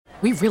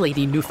We really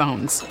need new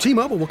phones.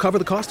 T-Mobile will cover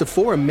the cost of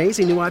 4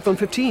 amazing new iPhone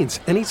 15s,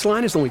 and each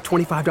line is only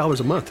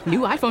 $25 a month. New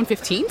iPhone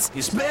 15s?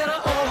 It's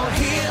better over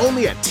here.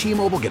 Only at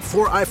T-Mobile, get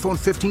 4 iPhone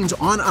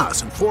 15s on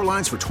us and 4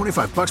 lines for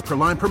 $25 per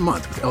line per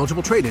month with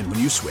eligible trade-in when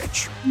you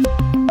switch.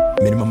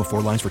 Minimum of 4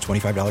 lines for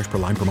 $25 per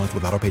line per month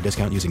with autopay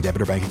discount using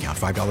debit or bank account.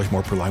 $5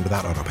 more per line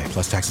without autopay,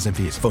 plus taxes and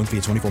fees. Phone fee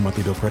at 24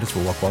 monthly bill credits for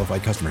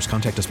well-qualified customers.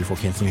 Contact us before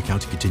canceling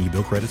account to continue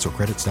bill credits or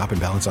credit stop and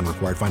balance on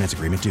required finance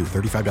agreement due.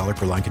 $35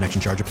 per line connection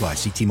charge applies.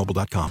 See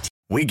T-Mobile.com.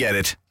 We get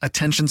it.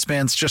 Attention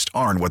spans just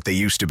aren't what they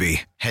used to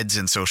be. Heads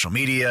in social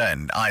media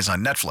and eyes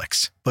on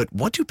Netflix. But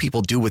what do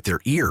people do with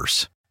their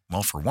ears?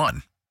 Well, for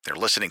one, they're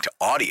listening to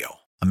audio.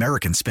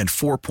 Americans spend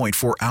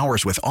 4.4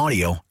 hours with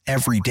audio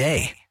every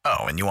day.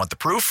 Oh, and you want the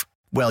proof?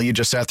 Well, you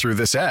just sat through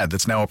this ad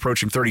that's now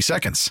approaching 30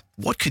 seconds.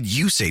 What could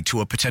you say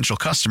to a potential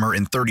customer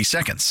in 30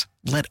 seconds?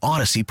 Let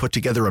Odyssey put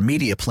together a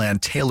media plan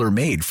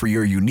tailor-made for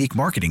your unique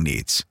marketing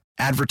needs.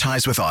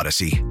 Advertise with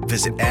Odyssey.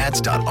 Visit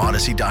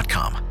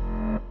ads.odyssey.com.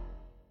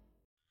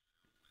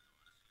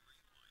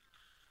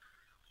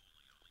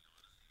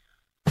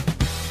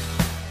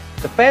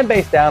 The fan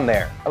base down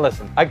there,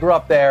 listen, I grew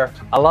up there.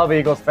 I love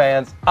Eagles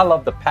fans. I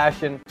love the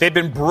passion. They've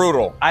been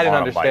brutal. I didn't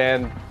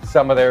understand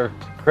some of their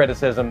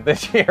criticism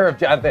this year of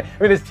Jonathan.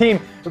 I mean, his team,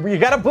 you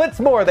got to blitz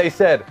more, they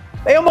said.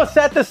 They almost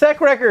set the sack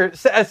record.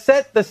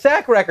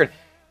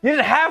 You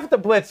didn't have to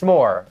blitz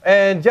more.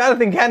 And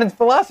Jonathan Gannon's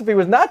philosophy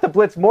was not to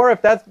blitz more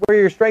if that's where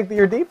your strength of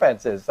your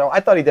defense is. So I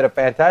thought he did a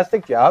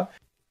fantastic job.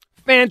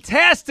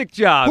 Fantastic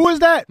job. Who is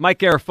that? Mike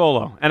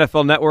Garafolo,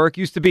 NFL Network.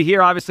 Used to be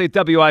here, obviously, at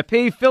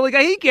WIP. Philly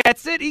guy, he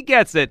gets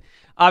it.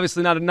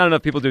 Obviously, not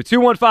enough people do.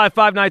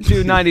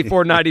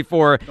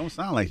 215-592-9494. Don't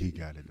sound like he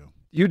got it, though.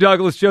 Hugh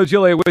Douglas, Joe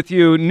Giglio with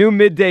you. New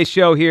midday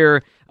show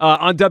here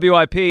on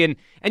WIP. And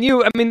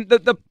you, I mean,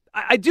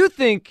 I do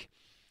think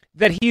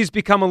that he's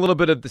become a little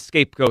bit of the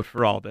scapegoat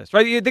for all this,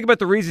 right? You think about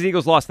the reasons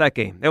Eagles lost that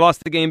game. They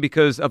lost the game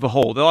because of a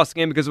hold. They lost the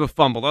game because of a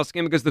fumble. They lost the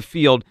game because of the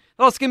field.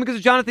 They lost the game because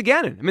of Jonathan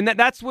Gannon. I mean,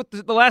 that's what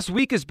the last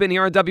week has been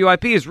here on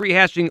WIP, is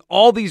rehashing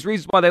all these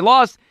reasons why they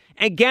lost.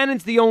 And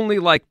Gannon's the only,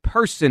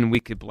 person we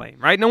could blame,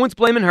 right? No one's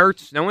blaming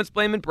Hurts. No one's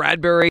blaming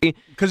Bradbury.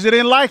 Because they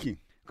didn't like him.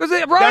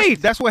 Right.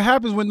 That's what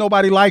happens when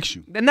nobody likes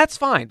you. And that's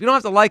fine. You don't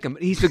have to like him.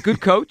 He's a good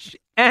coach,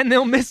 and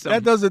they'll miss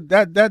him.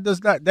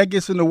 That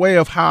gets in the way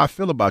of how I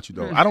feel about you,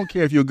 though. I don't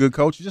care if you're a good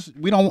coach.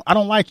 I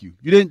don't like you.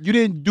 You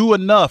didn't do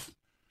enough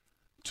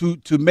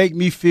to make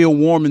me feel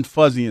warm and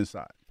fuzzy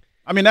inside.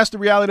 I mean, that's the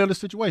reality of the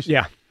situation.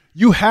 Yeah.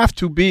 You have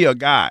to be a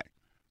guy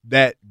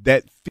that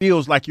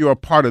feels like you're a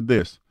part of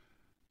this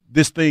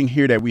thing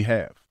here that we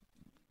have.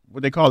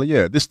 What they call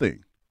it, this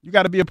thing. You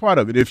got to be a part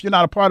of it. If you're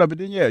not a part of it,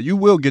 then you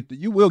will get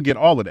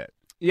all of that.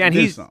 Yeah, and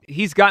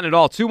he's gotten it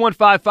all.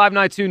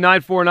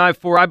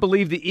 215-592-9494. I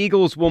believe the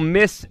Eagles will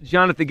miss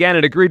Jonathan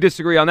Gannon. Agree,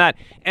 disagree on that.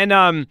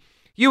 And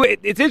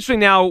it's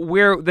interesting now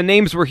where the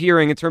names we're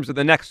hearing in terms of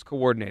the next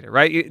coordinator,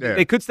 right? Yeah.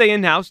 They could stay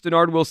in-house.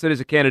 Denard Wilson is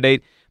a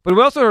candidate. But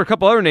we also heard a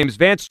couple other names.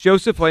 Vance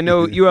Joseph, who I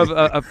know you have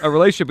a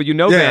relationship, but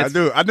Vance.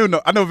 Yeah, I do.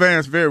 I know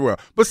Vance very well.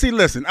 But see,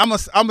 listen, I'm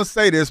gonna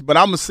say this, but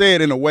I'm gonna say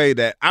it in a way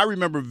that I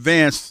remember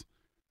Vance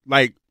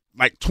like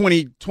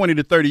 20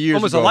 to 30 years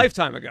almost ago. A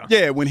lifetime ago.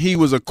 Yeah, when he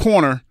was a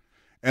corner,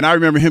 and I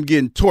remember him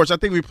getting torched. I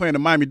think we were playing the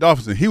Miami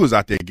Dolphins, and he was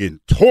out there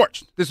getting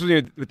torched. This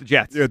was with the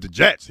Jets. Yeah, the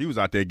Jets. He was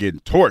out there getting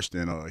torched,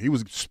 and he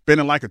was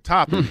spinning like a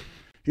top. And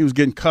he was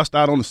getting cussed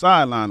out on the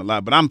sideline a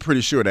lot, but I'm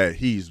pretty sure that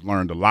he's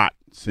learned a lot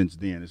since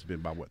then. It's been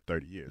about,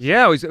 30 years.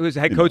 Yeah, he was a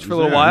head coach for a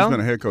little while. He's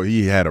been a head coach.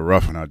 He had a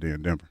rough one out there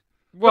in Denver.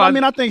 Well, I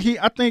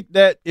think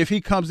that if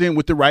he comes in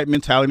with the right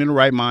mentality and the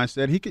right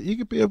mindset, he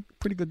could be a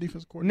pretty good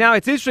defensive coordinator. Now,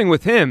 it's interesting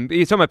with him.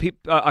 He's talking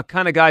about a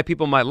kind of guy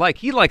people might like.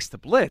 He likes to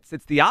blitz.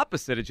 It's the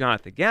opposite of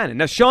Jonathan Gannon.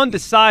 Now, Sean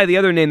Desai, the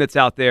other name that's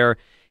out there,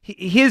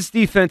 his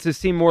defenses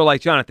seem more like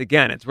Jonathan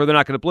Gannon's, where they're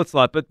not going to blitz a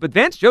lot. But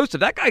Vance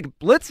Joseph, that guy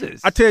blitzes.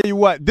 I tell you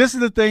what, this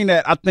is the thing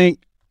that I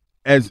think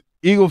as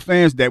Eagle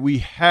fans that we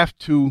have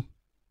to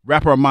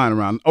wrap our mind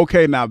around.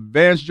 Okay, now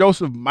Vance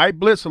Joseph might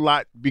blitz a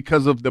lot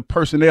because of the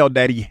personnel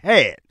that he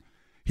had.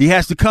 He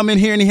has to come in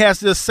here and he has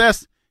to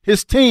assess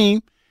his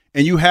team,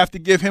 and you have to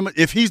give him,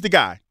 if he's the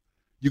guy,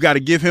 you got to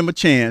give him a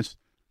chance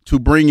to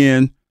bring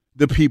in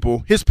the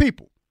people, his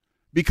people,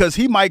 because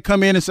he might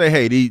come in and say,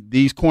 hey,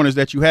 these corners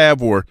that you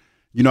have, or,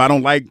 I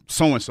don't like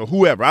so-and-so,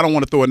 whoever. I don't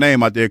want to throw a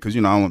name out there because,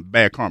 I want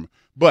bad karma.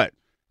 But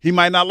he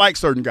might not like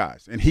certain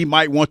guys, and he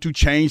might want to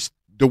change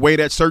the way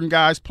that certain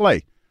guys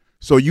play.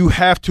 So you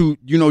have to,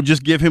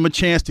 just give him a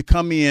chance to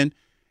come in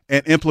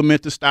and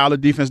implement the style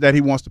of defense that he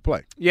wants to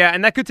play. Yeah,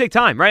 and that could take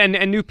time, right?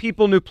 And new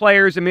people, new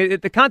players. I mean,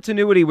 the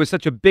continuity was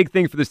such a big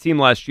thing for this team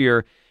last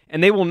year,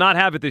 and they will not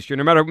have it this year.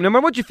 No matter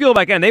what you feel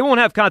about Gannon, they won't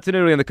have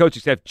continuity on the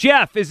coaching staff.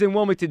 Jeff is in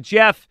Wilmington.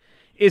 Jeff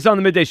is on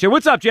the Midday Show.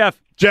 What's up,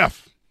 Jeff?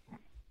 Jeff.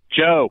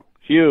 Joe,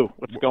 Hugh,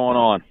 what's going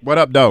on? What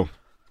up, Doe?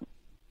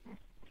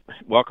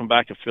 Welcome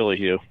back to Philly,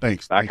 Hugh.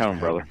 Thanks. Back home,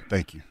 brother.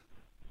 Thank you.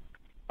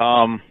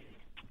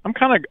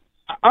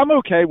 I'm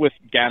okay with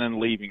Gannon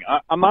leaving.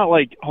 I'm not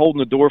like holding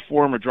the door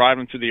for him or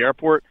driving to the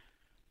airport,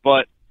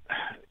 but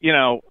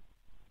there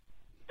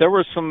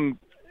was some.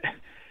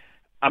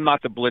 I'm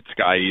not the blitz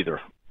guy either.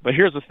 But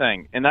here's the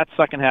thing. In that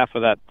second half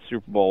of that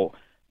Super Bowl,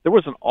 there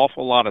was an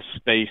awful lot of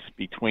space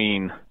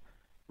between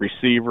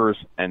receivers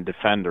and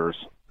defenders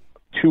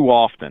too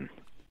often,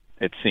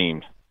 it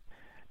seemed.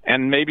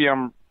 And maybe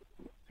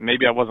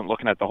I wasn't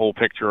looking at the whole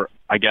picture,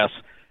 I guess.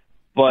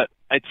 But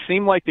it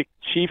seemed like the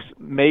Chiefs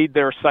made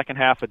their second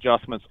half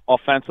adjustments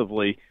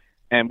offensively,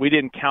 and we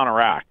didn't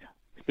counteract.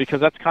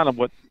 Because that's kind of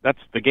that's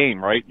the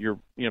game, right? You're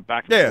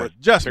back and forth,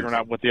 adjustments. Figuring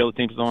out what the other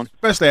team's doing.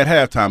 Especially at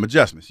halftime,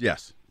 adjustments.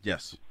 Yes.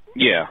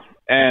 Yeah,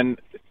 and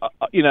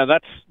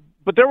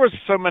but there was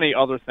so many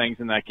other things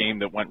in that game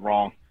that went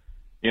wrong.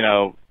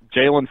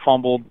 Jalen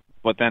fumbled,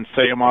 but then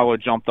Sayamalo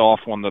jumped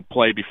off on the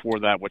play before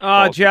that. Which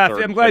Jeff,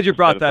 I'm glad you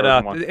brought that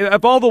up.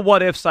 Of all the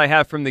what ifs I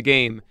have from the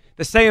game,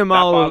 the Sayamalo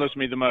that bothers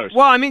me the most.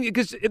 Well, I mean,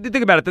 because think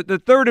about it, the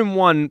 3rd and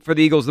 1 for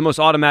the Eagles, the most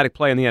automatic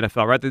play in the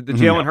NFL, right? The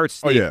Jalen Hurts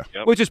sneak,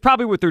 which is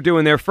probably what they're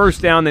doing there.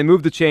 First down, they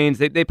move the chains,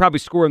 they probably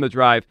score on the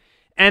drive,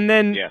 and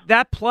then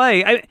that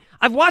play.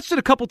 I've watched it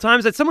a couple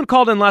times. That someone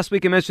called in last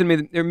week and mentioned to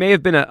me that there may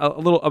have been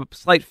a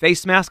slight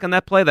face mask on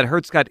that play that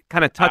Hurts got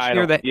kind of touched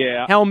near the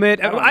helmet.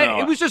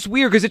 It was just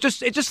weird because it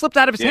just slipped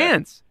out of his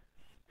hands.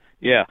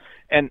 Yeah,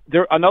 and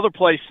another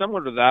play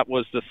similar to that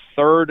was the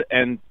 3rd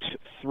and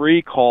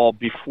 3 call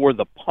before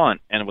the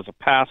punt, and it was a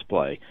pass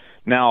play.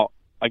 Now,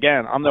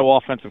 again, I'm no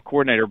offensive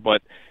coordinator,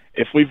 but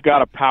if we've got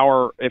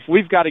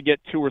to get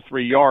 2 or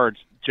 3 yards,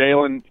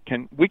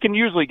 we can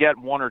usually get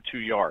 1 or 2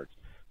 yards.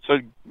 So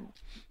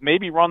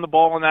maybe run the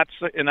ball in that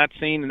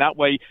scene, and that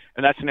way,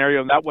 in that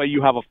scenario, and that way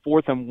you have a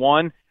 4th and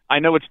 1. I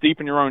know it's deep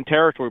in your own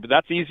territory, but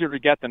that's easier to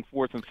get than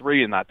 4th and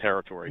 3 in that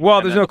territory.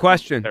 Well, there's no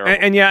question.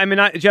 And yeah, I mean,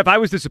 Jeff, I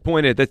was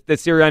disappointed that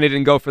Sirianni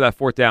didn't go for that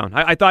 4th down.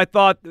 I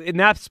thought in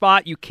that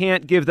spot you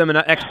can't give them you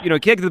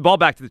can't give the ball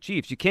back to the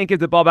Chiefs. You can't give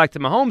the ball back to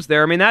Mahomes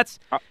there. I mean, that's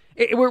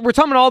we're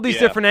talking about all these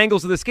different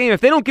angles of this game.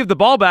 If they don't give the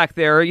ball back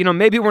there,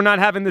 maybe we're not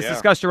having this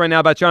discussion right now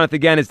about Jonathan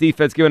Gannon's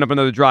defense giving up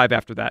another drive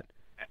after that.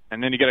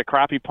 And then you get a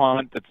crappy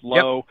punt that's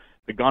low. Yep.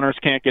 The gunners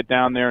can't get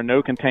down there.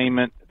 No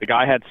containment. The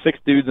guy had 6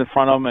 dudes in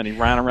front of him, and he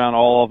ran around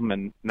all of them.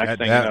 And next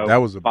thing you know, that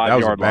was a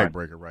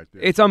backbreaker right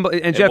there. It's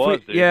unbelievable. And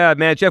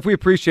Jeff, Jeff, we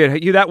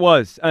appreciate it. That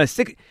was a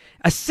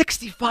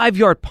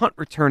 65-yard punt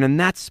return in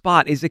that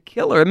spot is a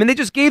killer. I mean, they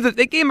gave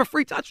him a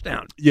free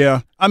touchdown.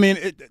 Yeah, I mean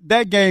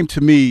that game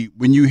to me,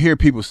 when you hear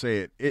people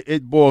say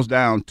it boils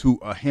down to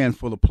a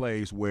handful of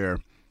plays where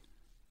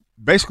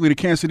basically the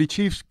Kansas City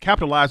Chiefs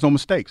capitalized on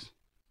mistakes.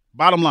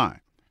 Bottom line.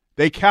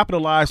 They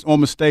capitalized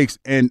on mistakes,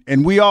 and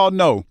we all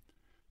know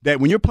that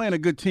when you're playing a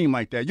good team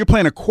like that, you're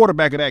playing a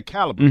quarterback of that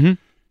caliber. Mm-hmm.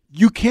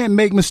 You can't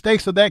make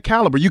mistakes of that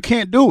caliber. You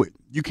can't do it.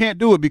 You can't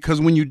do it because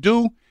when you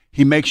do,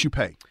 he makes you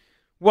pay.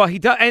 Well, he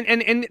does,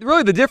 and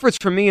really the difference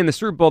for me in the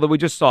Super Bowl that we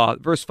just saw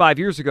versus 5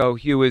 years ago,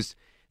 Hugh, is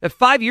that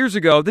 5 years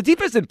ago the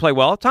defense didn't play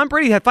well. Tom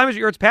Brady had 500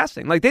 yards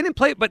passing. Like they didn't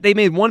play, but they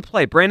made one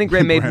play. Brandon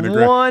Graham made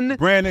one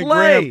Brandon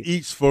play. Graham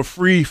eats for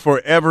free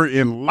forever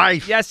in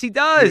life. Yes, he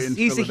does.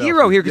 He's a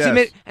hero here because he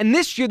made. And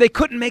this year they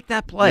couldn't make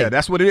that play. Yeah,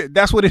 that's what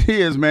it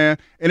is, man.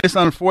 And it's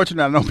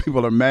unfortunate. I know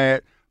people are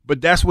mad,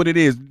 but that's what it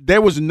is.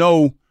 There was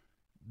no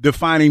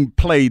defining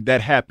play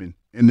that happened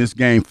in this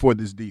game for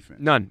this defense.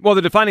 None. Well,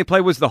 the defining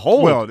play was the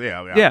hold. Well,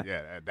 yeah.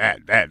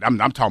 That I'm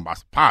talking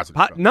about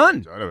positive stuff.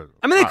 None.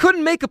 I mean, they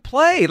couldn't make a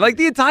play. Like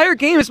the entire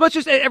game, as much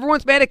as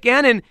everyone's mad at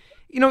Gannon,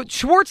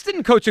 Schwartz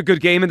didn't coach a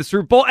good game in the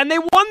Super Bowl, and they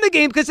won the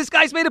game because this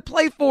guy's made a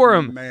play for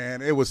him.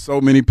 Man, it was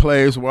so many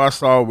plays where I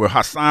saw where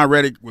Hassan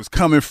Reddick was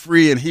coming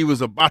free, and he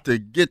was about to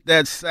get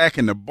that sack,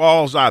 and the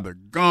ball's either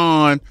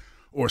gone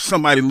or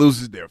somebody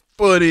loses their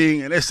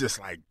footing, and it's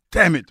just like,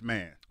 damn it,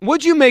 man.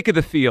 What'd you make of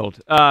the field?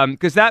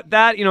 Because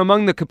that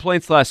among the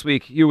complaints last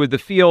week, with the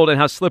field and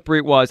how slippery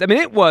it was. I mean,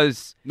 it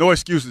was no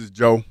excuses,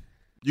 Joe.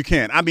 You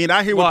can't. I mean,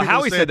 I hear what people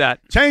Howie said that.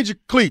 Change your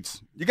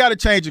cleats. You got to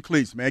change your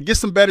cleats, man. Get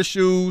some better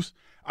shoes.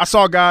 I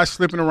saw guys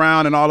slipping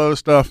around and all other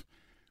stuff.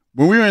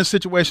 When we were in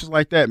situations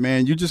like that,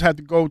 man, you just have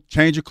to go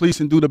change your cleats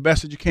and do the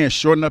best that you can.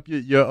 Shorten up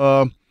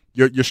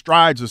your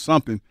strides or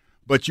something.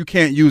 But you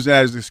can't use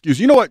that as an excuse.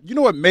 You know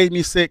what made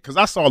me sick? Because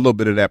I saw a little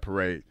bit of that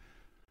parade.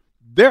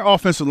 Their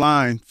offensive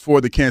line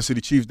for the Kansas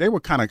City Chiefs, they were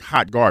kind of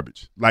hot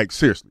garbage, like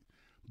seriously.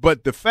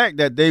 But the fact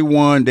that they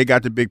won, they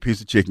got the big piece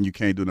of chicken. You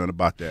can't do nothing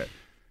about that.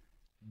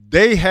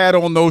 They had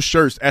on those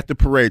shirts at the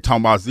parade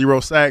talking about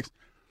 0 sacks.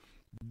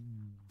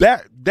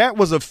 That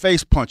was a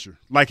face puncher.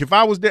 Like if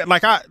I was there,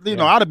 like I'd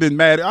have been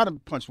mad. I'd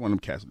have punched one of them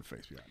cats in the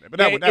face. But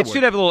it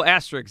should have a little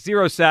asterisk,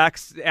 0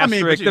 sacks.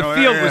 Asterisk. The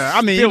field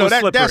was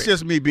slippery. That's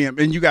just me being.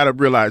 And you got to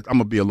realize I'm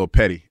gonna be a little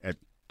petty at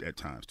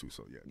times too.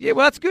 So yeah. Yeah,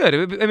 well, that's good.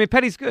 I mean,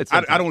 petty's good.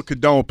 I don't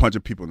condone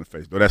punching people in the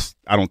face, though.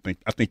 I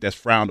think that's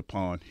frowned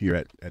upon here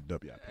at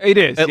WIP. It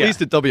is. At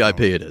least at WIP,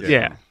 it is.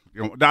 Yeah.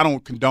 I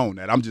don't condone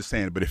that. I'm just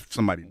saying, but if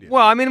somebody did.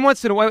 Well, I mean,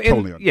 once in a while.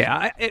 Totally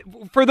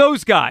for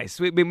those guys,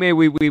 we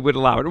would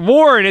allow it.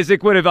 Warren is at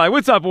Gwinnett Valley.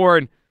 What's up,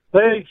 Warren?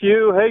 Hey,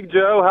 Hugh. Hey,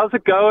 Joe. How's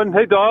it going?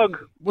 Hey, Dog.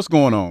 What's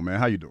going on, man?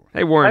 How you doing?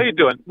 Hey, Warren. How you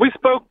doing? We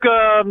spoke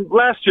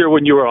last year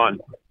when you were on.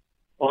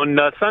 on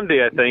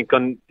Sunday, I think,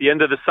 on the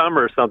end of the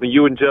summer or something.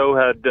 You and Joe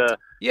had a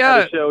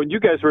show, and you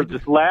guys were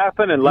just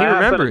laughing and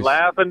laughing and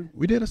laughing.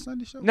 We did a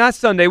Sunday show? Not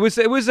Sunday. It was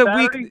a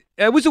week.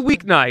 It was a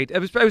weeknight. It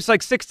was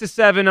like 6 to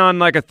 7 on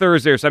like a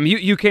Thursday or something.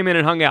 You came in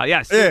and hung out.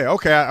 Yes. Yeah.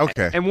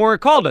 Okay. And Warren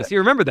called us. He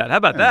remembered that. How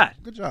about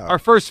that? Good job. Our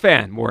first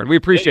fan, Warren. We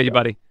appreciate you,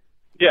 buddy.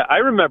 Yeah, I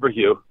remember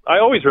Hugh. I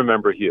always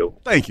remember Hugh.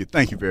 Thank you.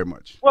 Thank you very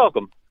much.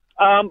 Welcome.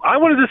 I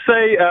wanted to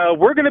say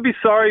we're going to be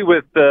sorry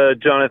with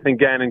Jonathan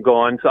Gannon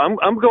gone, so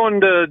I'm going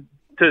to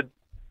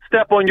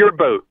step on your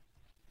boat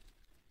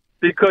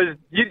because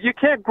you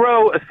can't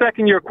grow a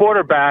second-year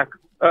quarterback,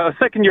 a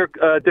second-year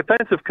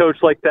defensive coach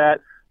like that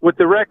with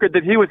the record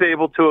that he was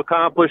able to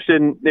accomplish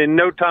in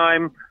no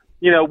time,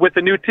 with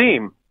a new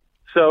team.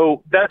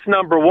 So that's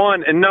number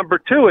one. And number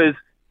two is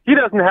he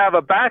doesn't have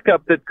a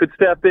backup that could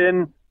step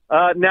in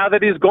now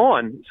that he's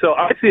gone. So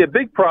I see a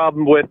big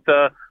problem with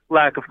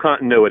lack of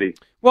continuity.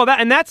 Well,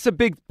 that's a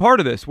big part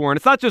of this, Warren.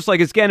 It's not just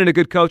like, is Gannon a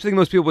good coach? I think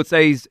most people would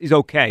say he's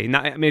okay.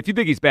 If you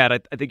think he's bad,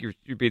 I think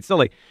you're being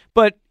silly.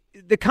 But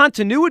the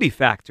continuity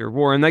factor,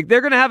 Warren, like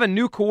they're going to have a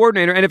new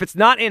coordinator, and if it's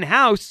not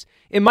in-house,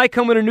 it might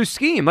come with a new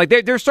scheme. Like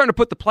they're starting to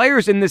put the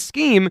players in this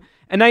scheme,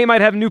 and now you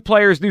might have new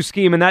players, new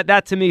scheme, and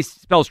that to me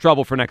spells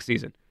trouble for next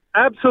season.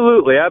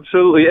 Absolutely.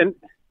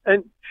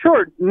 And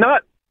sure,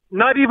 not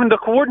even the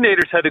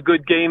coordinators had a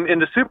good game in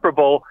the Super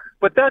Bowl,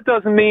 but that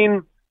doesn't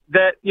mean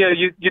that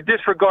you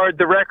disregard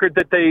the record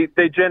that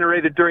they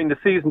generated during the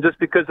season just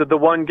because of the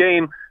one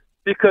game,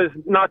 because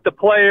not the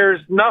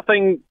players,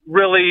 nothing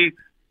really,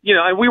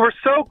 and we were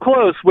so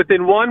close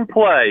within one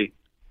play,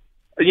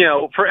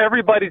 for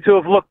everybody to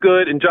have looked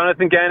good and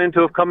Jonathan Gannon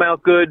to have come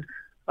out good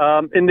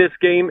in this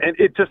game, and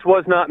it just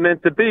was not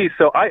meant to be.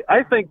 So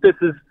I think this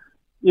is,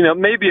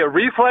 maybe a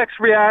reflex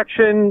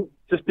reaction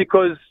just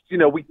because,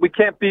 we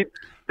can't beat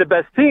the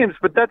best teams,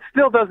 but that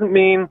still doesn't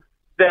mean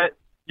that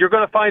you're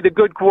going to find a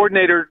good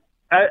coordinator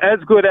as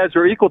good as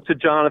or equal to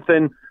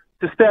Jonathan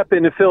to step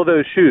in and fill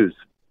those shoes.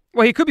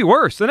 Well, he could be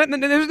worse. There's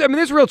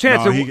a real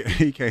chance. No,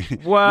 he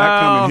can't. Well,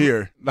 not coming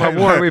here.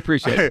 Warren, we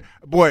appreciate it.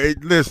 Boy,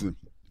 listen,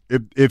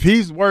 if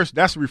he's worse,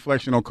 that's a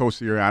reflection on Coach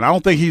Sirianni. I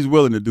don't think he's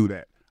willing to do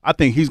that. I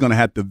think he's going to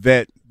have to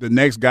vet the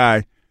next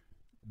guy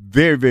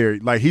very, very,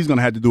 he's going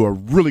to have to do a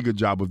really good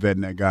job of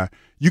vetting that guy.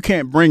 You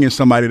can't bring in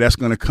somebody that's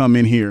going to come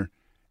in here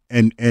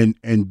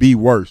and be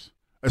worse.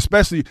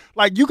 Especially,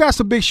 you got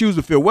some big shoes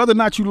to fill. Whether or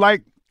not you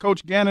like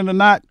Coach Gannon or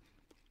not,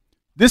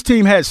 this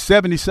team had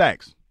 70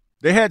 sacks.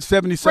 They had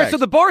 70 sacks. Right, so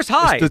the bar's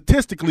high.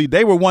 Statistically,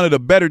 they were one of the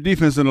better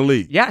defenses in the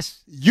league.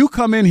 Yes. You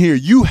come in here,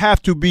 you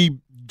have to be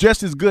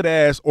just as good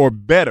as or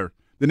better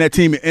than that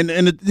team.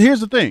 And here's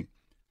the thing.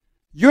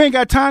 You ain't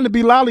got time to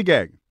be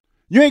lollygagging.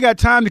 You ain't got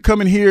time to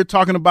come in here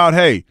talking about,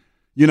 hey,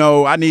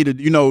 I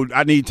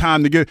need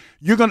time to get.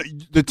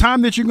 The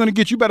time that you're gonna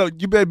get, you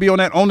better be on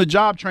that on the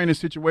job training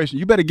situation.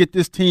 You better get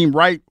this team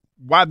right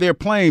while they're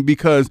playing,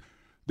 because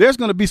there's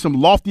gonna be some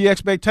lofty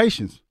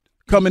expectations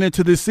coming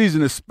into this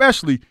season,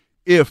 especially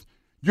if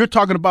you're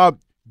talking about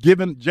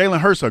giving Jalen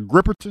Hurts a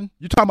Gripperton.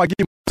 You're talking about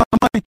giving him some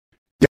money,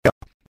 yeah.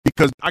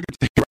 Because I can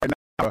tell you right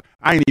now,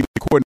 I ain't even a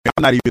coordinator.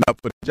 I'm not even up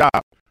for the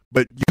job.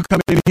 But you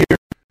come in here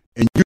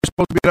and you're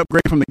supposed to be an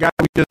upgrade from the guy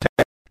we just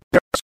had.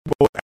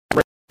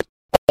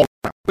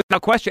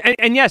 Without question.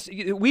 And yes,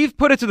 we've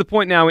put it to the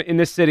point now in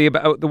this city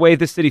about the way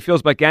this city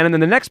feels about Gannon,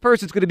 and the next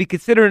person's going to be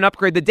considered an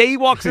upgrade the day he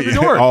walks in the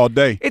door. All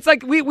day. It's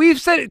like we've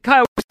said it,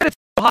 Kyle, we've said it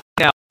so hot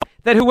now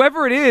that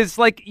whoever it is,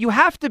 you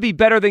have to be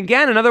better than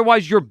Gannon,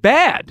 otherwise you're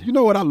bad. You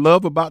know what I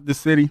love about this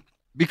city?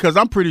 Because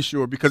I'm pretty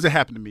sure, because it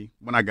happened to me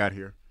when I got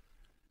here,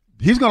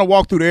 he's going to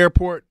walk through the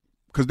airport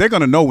because they're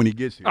going to know when he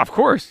gets here. Of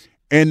course.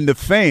 And the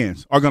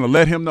fans are going to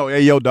let him know,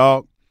 hey, yo,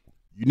 dog,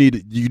 you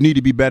need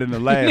to be better than the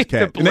last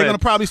cat. And they're going to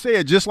probably say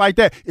it just like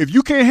that. If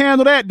you can't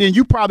handle that, then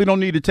you probably don't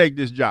need to take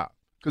this job,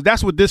 because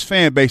that's what this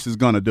fan base is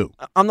going to do.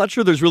 I'm not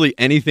sure there's really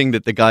anything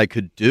that the guy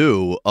could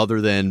do other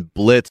than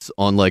blitz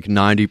on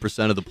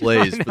 90% of the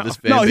plays for this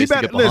fan base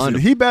to get behind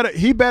him.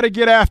 He better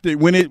get after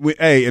it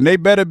and they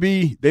better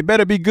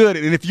be good.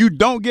 And if you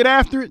don't get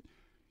after it,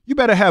 you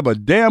better have a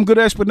damn good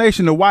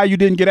explanation of why you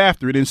didn't get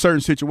after it in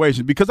certain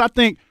situations. Because I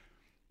think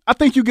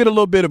you get a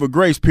little bit of a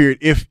grace period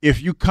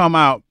if you come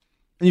out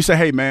and you say,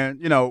 hey, man,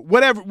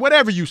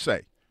 whatever you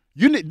say,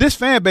 this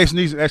fan base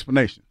needs an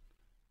explanation.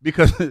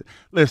 Because,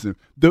 listen,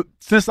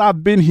 since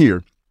I've been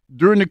here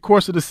during the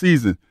course of the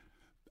season,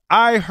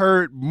 I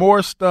heard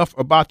more stuff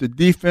about the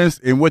defense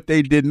and what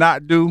they did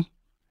not do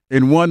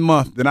in 1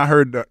 month than I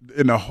heard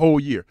in a whole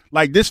year.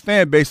 This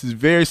fan base is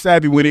very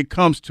savvy when it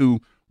comes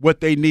to what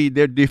they need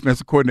their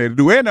defensive coordinator to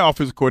do, and their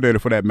offensive coordinator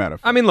for that matter.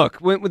 I mean, look,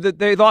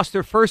 they lost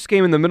their first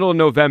game in the middle of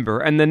November,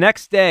 and the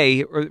next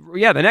day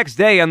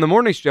on the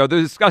morning show,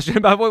 the discussion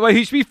about whether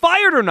he should be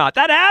fired or not.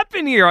 That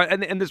happened here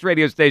in this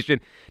radio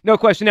station. No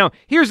question. Now,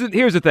 here's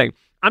the thing.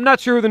 I'm not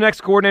sure who the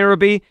next coordinator will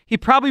be. He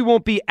probably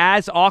won't be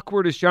as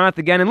awkward as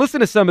Jonathan Gannon. Listen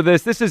to some of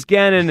this. This is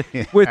Gannon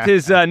with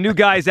his new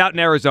guys out in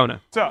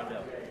Arizona. What's up?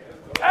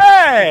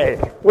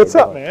 Hey! What's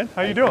up, man?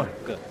 How you doing?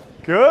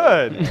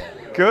 Good.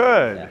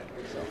 Good.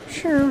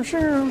 Shoot.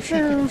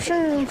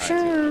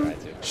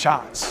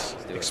 Shots.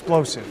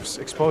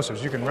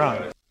 explosives. You can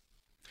run.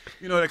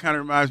 You know, that kind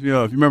of reminds me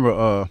of, you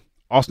remember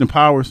Austin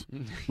Powers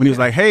when he was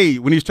like, hey,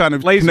 when he's trying to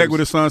connect with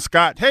his son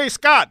Scott. Hey,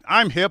 Scott,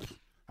 I'm hip.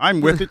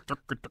 I'm with it.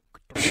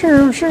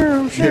 I've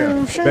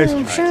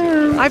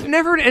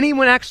never heard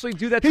anyone actually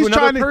do that to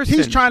another person.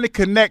 He's trying to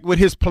connect with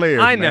his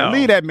players. I know. Man.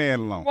 Leave that man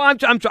alone. Well, I'm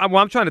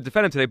trying to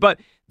defend him today, but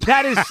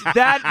that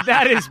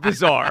is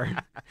bizarre.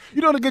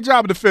 You're doing a good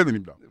job of defending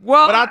him, though.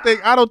 Well, but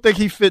I don't think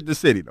he fit the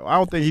city, though. I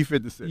don't think he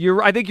fit the city.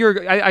 I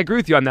agree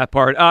with you on that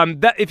part.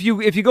 That if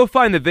you go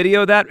find the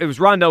video of that, it was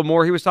Rondell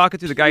Moore he was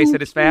talking to, the guy who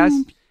said is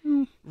fast.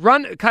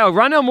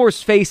 Rondell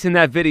Moore's face in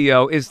that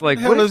video is like,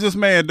 what is this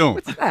man doing?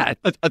 What's that?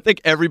 I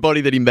think everybody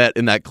that he met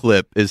in that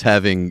clip is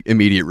having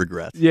immediate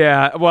regrets.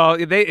 Yeah, well,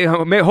 they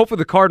hopefully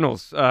the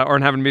Cardinals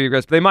aren't having immediate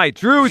regrets, but they might.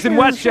 Drew's in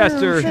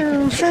Westchester.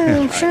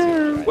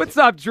 What's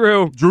up,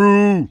 Drew?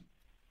 Drew.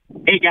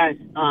 Hey, guys.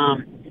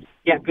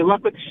 Yeah, good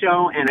luck with the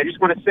show, and I just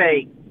want to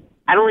say,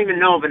 I don't even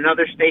know of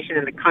another station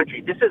in the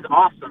country. This is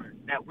awesome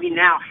that we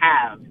now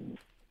have,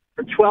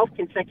 for 12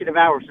 consecutive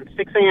hours, from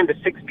 6 a.m. to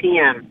 6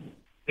 p.m.,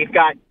 we've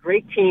got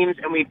great teams,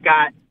 and we've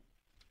got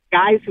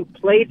guys who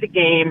played the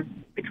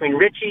game between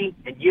Richie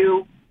and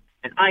you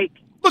and Ike.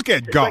 Look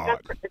at God.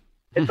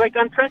 It's like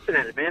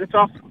unprecedented, man. It's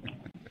awesome.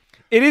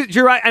 It is.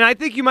 You're right, and I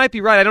think you might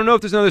be right. I don't know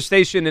if there's another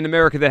station in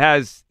America that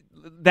has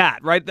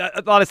that, right?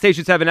 A lot of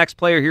stations have an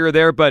ex-player here or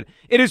there, but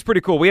it is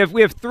pretty cool. We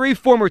have 3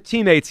 former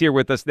teammates here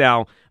with us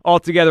now, all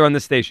together on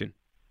this station.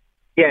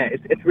 Yeah,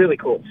 it's really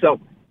cool.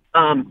 So,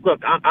 look,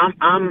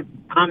 I'm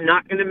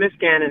not going to miss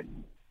Gannon.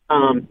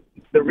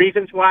 The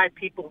reasons why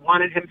people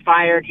wanted him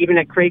fired, even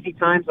at crazy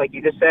times, like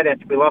you just said,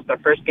 after we lost our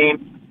first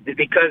game, is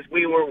because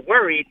we were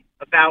worried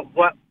about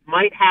what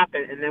might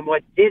happen and then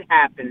what did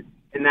happen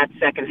in that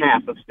second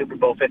half of Super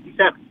Bowl 57.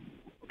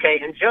 Okay,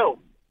 and Joe,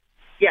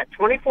 yeah,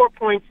 24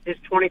 points is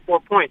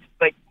 24 points,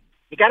 but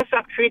you got to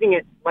stop treating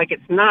it like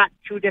it's not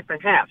 2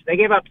 different halves. They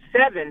gave up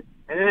 7, and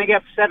then they gave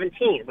up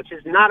 17, which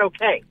is not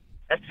okay.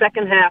 That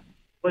second half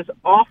was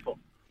awful.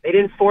 They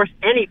didn't force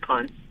any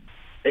punts.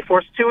 They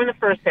forced 2 in the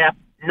first half,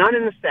 none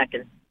in the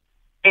second.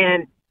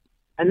 And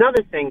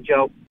another thing,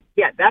 Joe,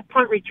 yeah, that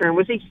punt return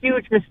was a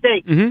huge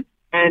mistake. Mm-hmm.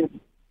 And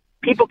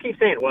people keep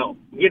saying, well,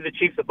 give the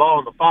Chiefs the ball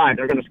on the 5,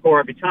 they're going to score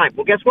every time.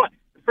 Well, guess what?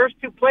 The first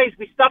 2 plays,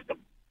 we stuffed them.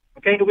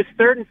 Okay, it was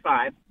 3rd and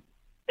 5.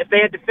 If they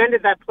had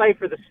defended that play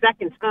for the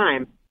second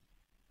time,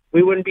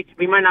 we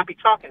might not be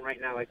talking right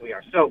now like we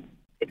are. So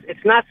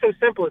it's not so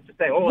simple as to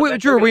say, oh, well,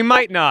 Drew, we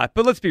might not,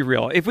 but let's be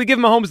real. If we give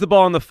Mahomes the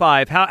ball on the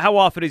 5, how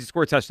often does he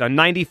score a touchdown?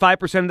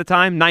 95% of the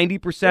time?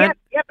 90%?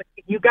 Yeah, but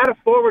you got to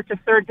forward to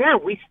 3rd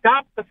down. We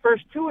stopped the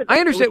first 2 of them. I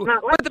understand,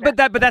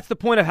 but that's the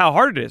point of how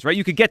hard it is, right?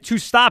 You could get 2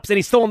 stops and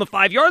he's still on the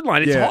 5-yard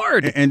line. It's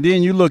hard. And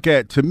then you look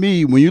at, to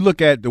me, when you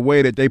look at the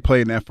way that they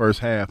played in that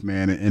first half,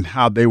 man, and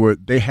how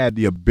they had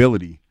the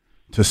ability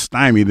to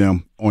stymie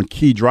them on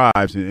key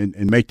drives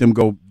and make them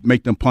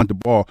punt the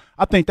ball,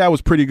 I think that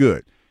was pretty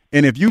good.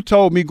 And if you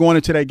told me going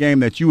into that game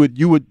that you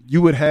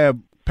would have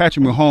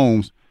Patrick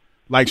Mahomes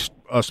like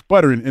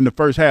sputtering in the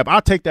first half,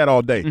 I'll take that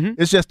all day.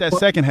 Mm-hmm. It's just that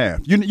second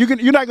half.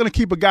 You're not going to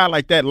keep a guy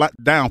like that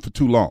down for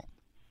too long.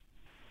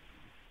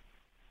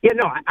 Yeah,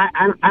 no,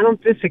 I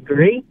don't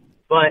disagree,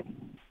 but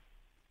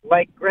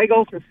like Greg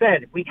Olsen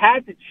said, we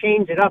had to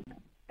change it up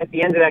at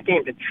the end of that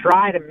game to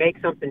try to make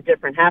something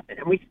different happen,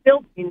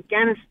 and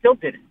Gannon still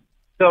did it.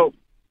 So,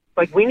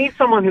 like, we need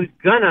someone who's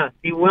gonna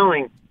be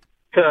willing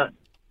to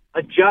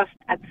adjust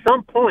at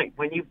some point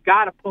when you've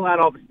got to pull out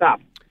all the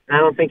stops. And I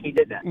don't think he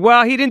did that.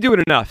 Well, he didn't do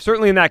it enough,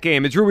 certainly in that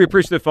game. And Drew, we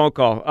appreciate the phone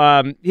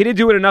call. He didn't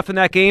do it enough in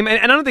that game.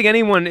 And I don't think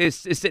anyone is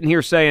sitting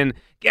here saying,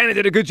 Gannon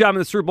did a good job in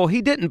the Super Bowl.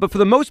 He didn't. But for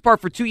the most part,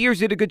 for 2 years,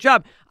 he did a good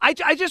job. I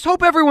just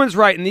hope everyone's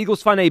right and the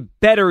Eagles find a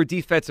better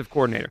defensive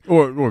coordinator.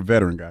 Or a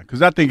veteran guy.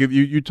 Because I think if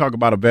you talk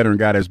about a veteran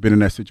guy that's been in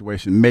that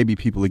situation, maybe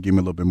people would give him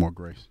a little bit more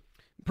grace.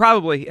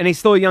 Probably, and he's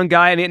still a young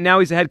guy, and now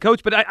he's a head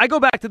coach. But I go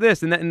back to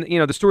this, and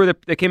the story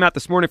that came out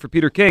this morning for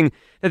Peter King,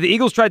 that the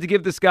Eagles tried to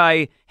give this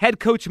guy head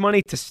coach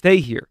money to stay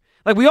here.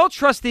 Like, we all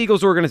trust the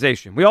Eagles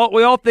organization. We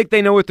all think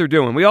they know what they're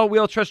doing. We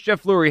all trust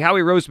Jeff Lurie,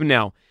 Howie Roseman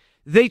now.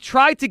 They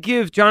tried to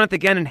give Jonathan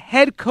Gannon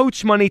head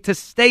coach money to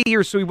stay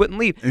here so he wouldn't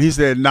leave. And he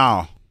said,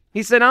 no.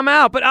 He said, I'm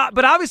out. But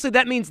obviously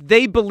that means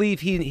they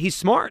believe he's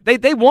smart.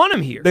 They want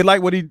him here. They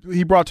like what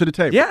he brought to the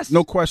table. Yes.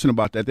 No question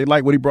about that. They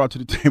like what he brought to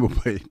the table,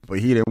 but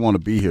he didn't want to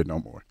be here no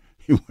more.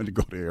 He wanted to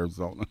go to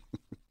Arizona.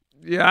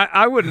 Yeah,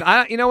 I wouldn't.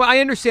 I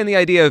understand the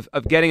idea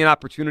of getting an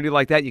opportunity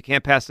like that. You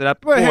can't pass it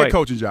up. Well, head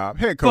coaching job.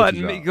 Coach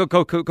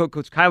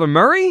Kyler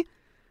Murray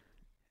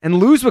and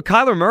lose with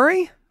Kyler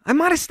Murray? I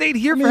might have stayed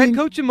here for head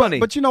coaching money.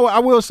 But you know what? I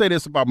will say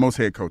this about most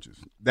head coaches.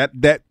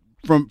 That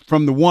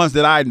from the ones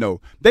that I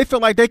know, they feel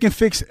like they can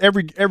fix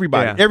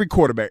everybody, every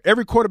quarterback.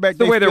 Every quarterback,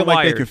 they feel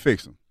like they can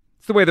fix them.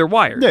 It's the way they're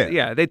wired.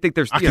 Yeah. They think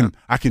there's.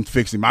 I can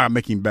fix him. I'll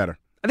make him better.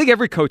 I think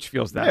every coach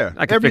feels that. Yeah,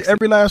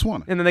 every last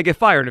one. And then they get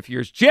fired in a few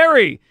years.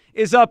 Jerry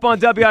is up on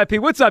WIP.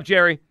 What's up,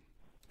 Jerry?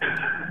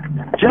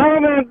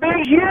 Gentlemen,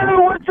 Big Hugh,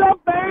 what's up,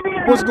 baby?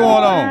 What's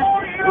going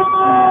on?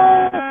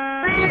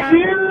 Big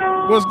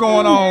Hugh. What's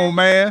going on,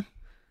 man?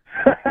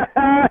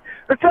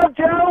 What's up,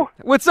 Joe?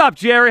 What's up,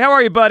 Jerry? How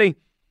are you, buddy?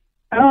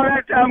 Oh,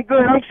 I'm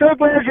good. I'm so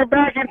glad you're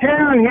back in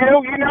town,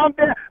 Hugh. You know,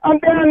 I'm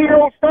down in the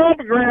old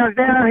stomping grounds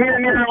down here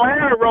near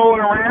Atlanta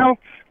rolling around.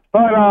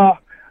 But I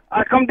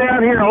come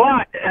down here a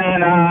lot,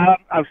 and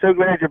I'm so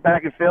glad you're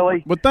back in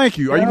Philly. Well, thank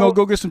you. Are you going to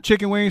go get some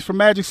chicken wings from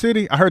Magic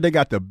City? I heard they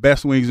got the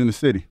best wings in the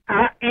city.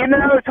 You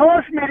know, it's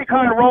hard for me to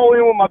kind of roll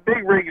in with my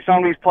big rig at some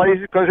of these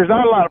places because there's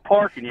not a lot of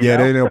parking. You know?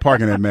 They don't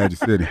parking at Magic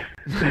City.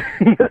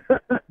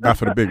 Not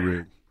for the big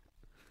rig.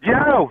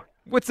 Joe.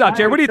 What's up,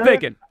 Jerry? What are you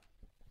thinking?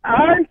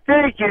 I'm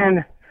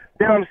thinking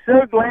that I'm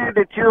so glad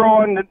that you're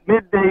on the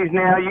middays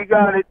now. You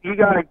got it. You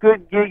got a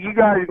good gig. You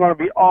guys are going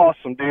to be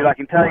awesome, dude. I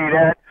can tell you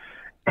that.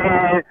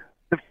 And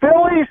the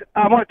Phillies,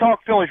 I want to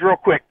talk Phillies real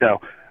quick,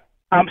 though.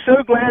 I'm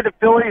so glad the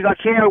Phillies, I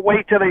can't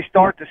wait till they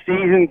start the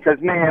season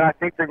because, man, I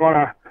think they're going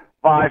to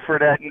vie for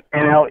that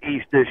NL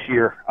East this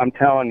year. I'm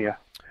telling you.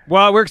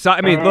 Well, we're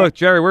excited. I mean, look,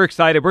 Jerry, we're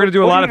excited. We're going to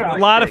do a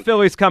lot of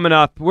Phillies coming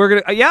up. We're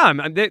going to, I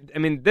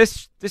mean,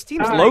 this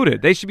team's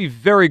loaded. They should be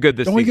very good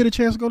this season. Don't we get a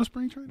chance to go to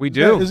spring training? We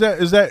do. Is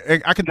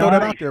that? I can throw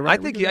that out there, right?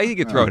 I think you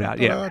can throw it out.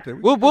 Yeah,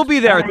 we'll be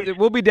there.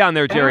 We'll be down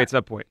there, Jerry, at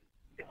some point.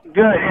 Good,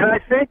 and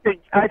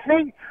I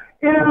think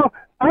you know,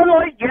 I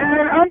like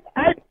Gannon.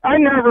 I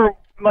never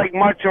like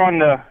much on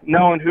the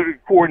knowing who the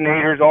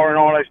coordinators are and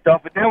all that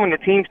stuff. But then when the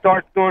team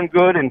starts doing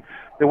good and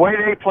the way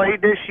they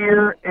played this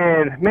year,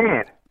 and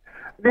man.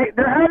 There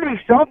had to be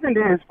something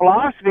to his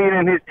philosophy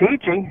and his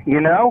teaching, you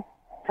know,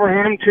 for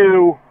him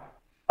to,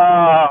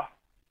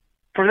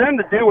 for them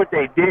to do what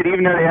they did,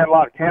 even though they had a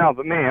lot of talent.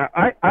 But man,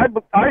 I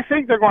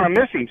think they're going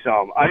to miss him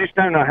some. I just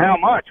don't know how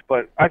much,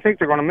 but I think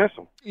they're going to miss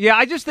him. Yeah,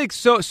 I just think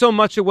so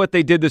much of what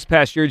they did this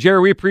past year, Jerry.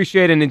 We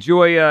appreciate and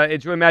enjoy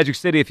Magic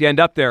City if you end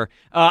up there.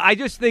 I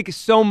just think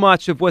so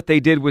much of what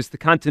they did was the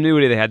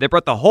continuity they had. They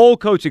brought the whole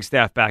coaching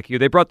staff back here.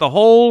 They brought the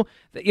whole,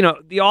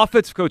 the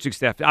offensive coaching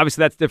staff.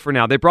 Obviously, that's different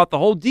now. They brought the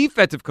whole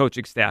defensive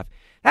coaching staff.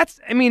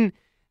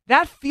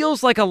 That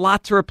feels like a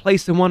lot to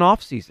replace in one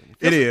offseason.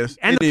 It is.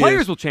 And the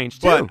players will change,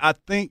 too. But I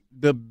think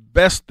the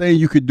best thing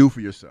you could do for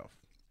yourself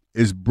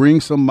is bring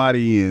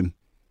somebody in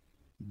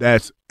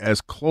that's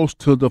as close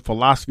to the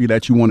philosophy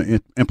that you want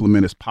to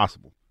implement as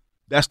possible.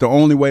 That's the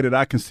only way that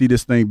I can see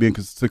this thing being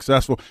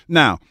successful.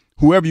 Now,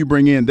 whoever you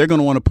bring in, they're going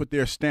to want to put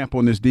their stamp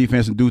on this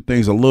defense and do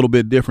things a little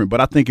bit different.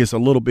 But I think it's a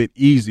little bit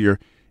easier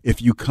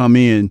if you come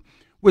in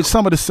with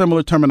some of the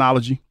similar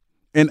terminology.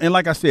 And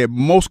like I said,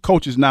 most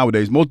coaches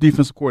nowadays, most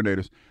defensive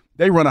coordinators,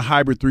 they run a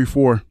hybrid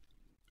 3-4,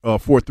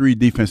 4-3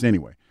 defense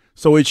anyway.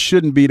 So it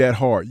shouldn't be that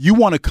hard. You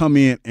want to come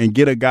in and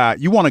get a guy.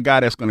 You want a guy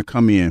that's going to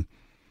come in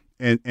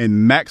and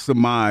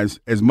maximize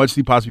as much as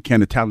he possibly can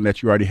the talent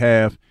that you already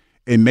have,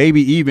 and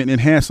maybe even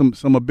enhance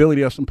some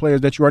ability of some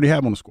players that you already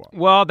have on the squad.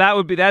 Well,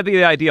 that'd be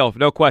the ideal,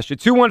 no question.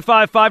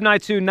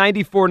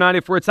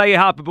 215-592-9494. It's how you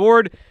hop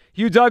aboard.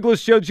 Hugh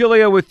Douglas, Joe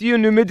Giglio with you.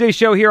 New midday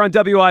show here on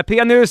WIP.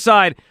 On the other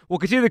side, we'll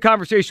continue the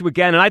conversation with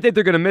Gannon. I think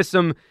they're going to miss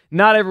him.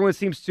 Not everyone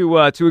seems to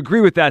agree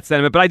with that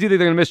sentiment, but I do think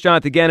they're going to miss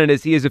Jonathan Gannon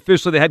as he is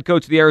officially the head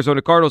coach of the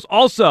Arizona Cardinals.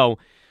 Also,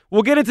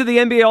 we'll get into the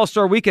NBA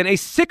All-Star Weekend. A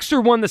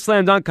Sixer won the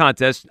slam dunk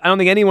contest. I don't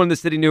think anyone in the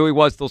city knew who he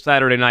was till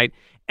Saturday night.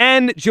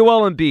 And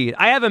Joel Embiid.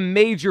 I have a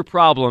major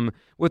problem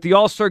with the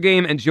All-Star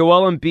game and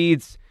Joel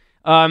Embiid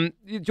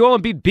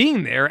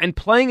being there and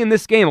playing in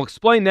this game. I'll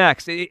explain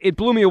next. It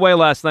blew me away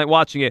last night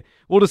watching it.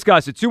 We'll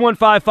discuss it.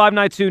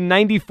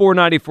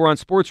 215-592-9494 on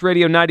Sports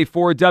Radio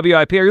 94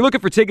 WIP. Are you looking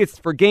for tickets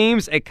for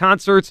games, at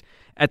concerts,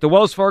 at the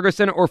Wells Fargo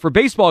Center, or for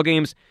baseball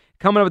games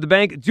coming up at the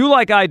bank? Do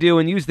like I do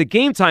and use the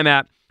Game Time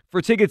app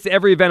for tickets to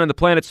every event on the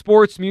planet.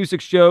 Sports,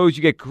 music, shows.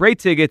 You get great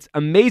tickets,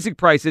 amazing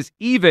prices,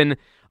 even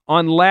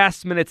on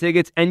last-minute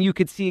tickets, and you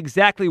can see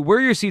exactly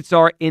where your seats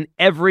are in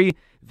every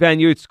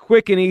venue. It's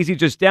quick and easy.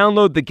 Just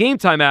download the Game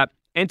Time app,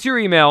 enter your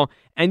email,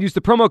 and use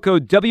the promo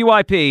code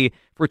WIP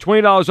for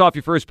 $20 off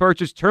your first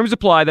purchase. Terms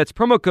apply. That's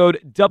promo code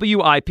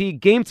WIP.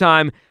 Game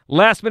Time,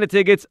 last-minute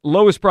tickets,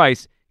 lowest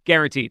price,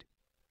 guaranteed.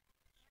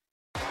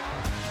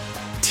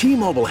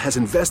 T-Mobile has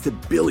invested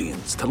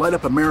billions to light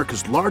up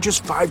America's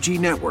largest 5G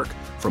network,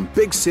 from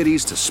big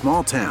cities to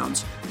small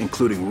towns,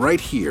 including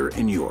right here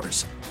in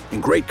yours.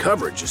 And great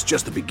coverage is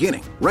just the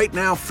beginning. Right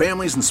now,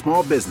 families and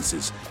small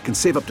businesses can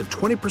save up to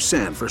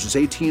 20% versus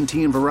AT&T and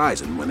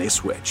Verizon when they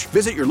switch.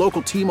 Visit your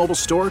local T-Mobile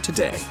store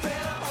today.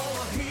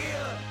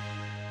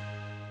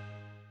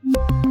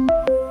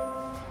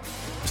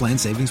 Plan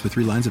savings with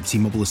 3 lines of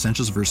T-Mobile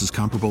Essentials versus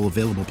comparable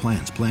available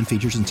plans. Plan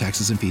features and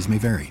taxes and fees may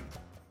vary.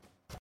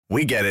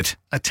 We get it.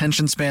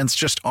 Attention spans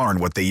just aren't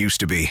what they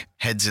used to be.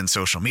 Heads in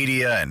social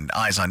media and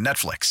eyes on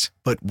Netflix.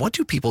 But what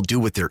do people do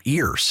with their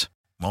ears?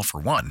 Well, for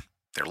one,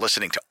 they're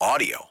listening to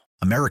audio.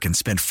 Americans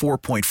spend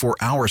 4.4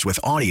 hours with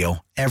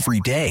audio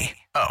every day.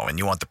 Oh, and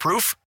you want the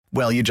proof?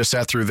 Well, you just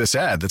sat through this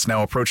ad that's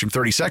now approaching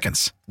 30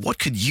 seconds. What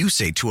could you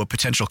say to a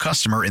potential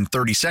customer in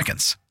 30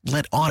 seconds?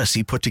 Let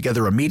Odyssey put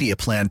together a media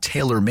plan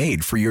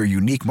tailor-made for your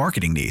unique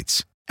marketing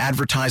needs.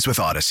 Advertise with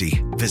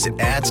Odyssey. Visit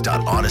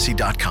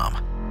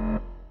ads.odyssey.com.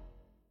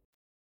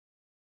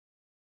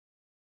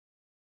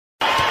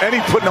 And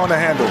he's putting on the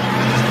handle.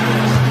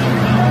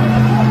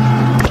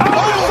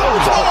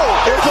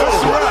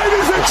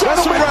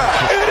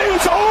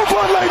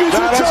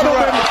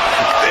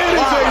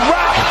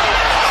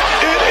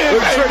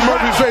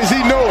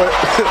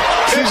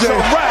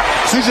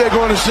 CJ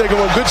going to shake him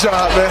up. Good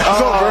job, man. It's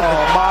over.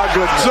 Oh, my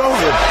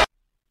goodness.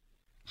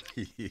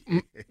 It's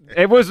over.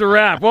 It was a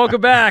wrap. Welcome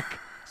back.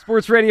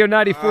 Sports Radio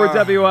 94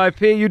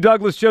 WIP. You,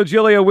 Douglas, Joe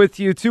Giglio with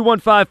you.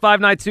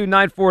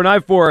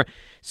 215-592-9494.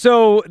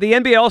 So the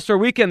NBA All-Star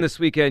Weekend this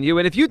weekend,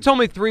 and if you told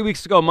me 3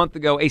 weeks ago, a month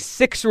ago, a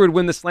Sixer would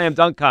win the slam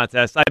dunk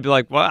contest, I'd be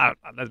like, well, that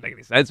doesn't make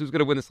any sense. Who's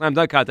going to win the slam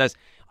dunk contest?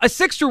 A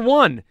Sixer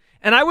won.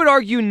 And I would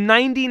argue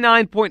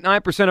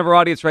 99.9% of our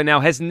audience right now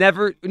has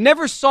never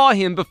saw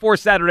him before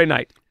Saturday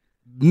night.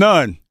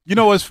 None. You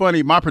know what's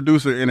funny? My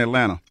producer in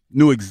Atlanta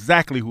knew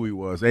exactly who he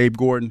was, Abe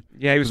Gordon.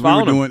 Yeah, he was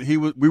following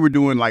him. We were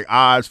doing like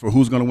odds for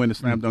who's going to win the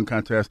slam dunk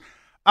contest.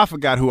 I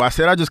forgot who I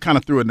said. I just kind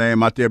of threw a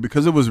name out there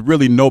because it was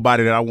really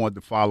nobody that I wanted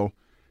to follow.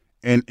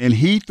 And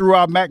he threw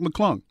out Mac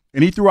McClung.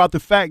 And he threw out the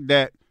fact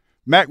that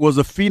Mac was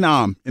a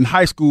phenom in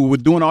high school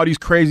with doing all these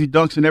crazy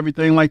dunks and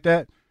everything like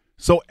that.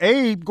 So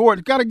Abe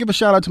Gordon, got to give a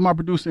shout out to my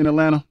producer in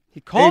Atlanta. He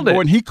called it.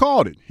 Gordon, he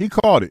called it.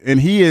 And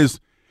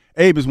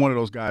Abe is one of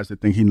those guys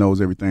that think he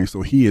knows everything.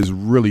 So he is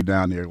really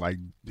down there like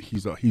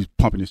he's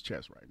pumping his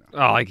chest right now.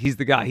 Oh, like he's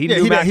the guy. He that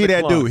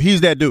dude.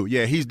 He's that dude.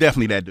 Yeah, he's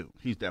definitely that dude.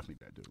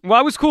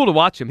 Well, it was cool to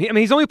watch him.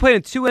 He's only played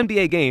in 2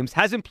 NBA games,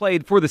 hasn't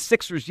played for the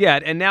Sixers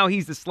yet, and now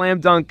he's the slam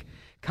dunk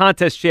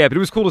contest champ. It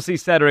was cool to see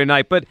Saturday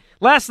night. But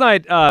last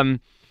night,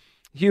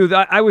 Hugh,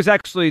 I was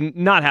actually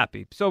not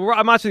happy. So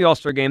I'm watching the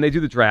All-Star game. They do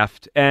the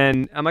draft,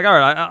 and I'm like, all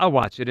right, I'll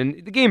watch it.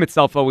 And the game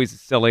itself always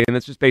is silly, and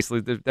it's just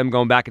basically them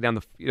going back and down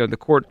the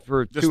court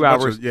for just 2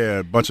 hours.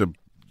 A bunch of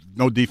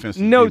no defense.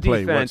 No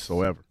defense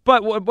whatsoever.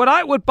 But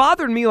what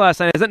bothered me last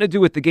night has nothing to do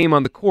with the game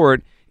on the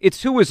court.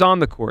 It's who was on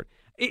the court.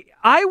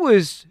 I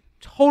was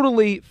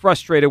totally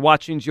frustrated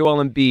watching Joel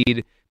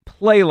Embiid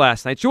play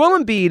last night. Joel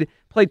Embiid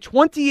played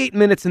 28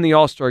 minutes in the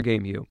All-Star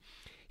game, Hugh.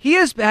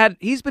 He's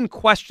been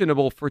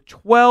questionable for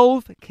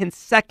 12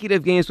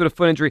 consecutive games with a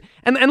foot injury.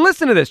 And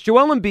listen to this.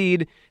 Joel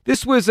Embiid,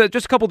 this was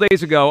just a couple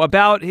days ago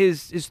about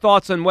his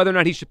thoughts on whether or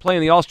not he should play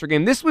in the All-Star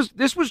game. This was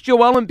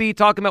Joel Embiid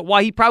talking about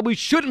why he probably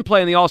shouldn't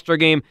play in the All-Star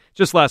game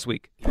just last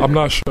week. I'm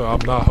not sure. I'm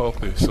not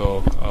healthy.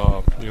 So,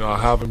 I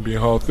haven't been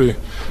healthy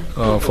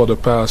for the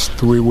past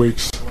 3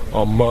 weeks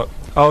or month.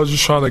 I was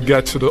just trying to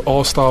get to the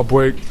All-Star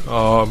break,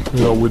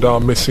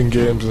 without missing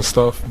games and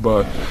stuff.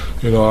 But,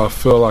 I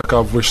feel like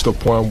I've reached a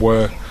point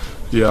where,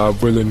 I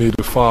really need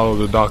to follow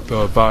the doctor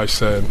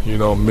advice and,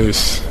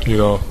 miss,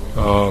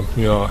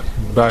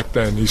 back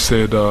then he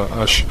said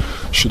I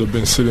should have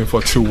been sitting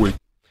for 2 weeks.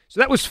 So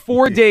that was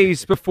 4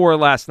 days before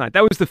last night.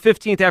 That was the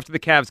 15th after the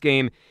Cavs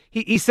game.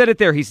 He said it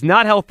there. He's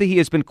not healthy. He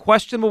has been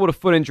questionable with a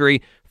foot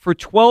injury for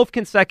 12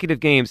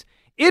 consecutive games.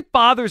 It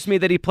bothers me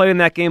that he played in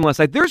that game last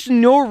night. There's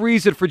no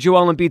reason for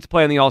Joel Embiid to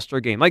play in the All-Star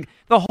game. Like,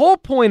 the whole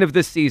point of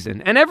this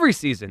season, and every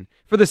season,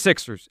 for the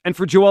Sixers and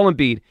for Joel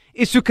Embiid,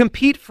 is to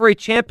compete for a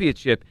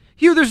championship.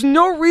 Hugh, there's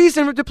no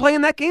reason to play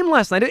in that game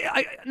last night.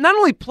 I not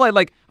only play,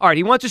 like, all right,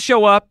 he wants to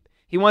show up,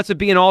 he wants to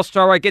be an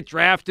All-Star, right, get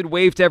drafted,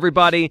 wave to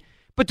everybody,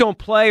 but don't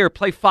play or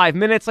play 5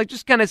 minutes. Like,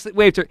 just kind of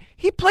wave to.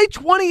 He played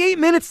 28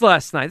 minutes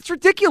last night. It's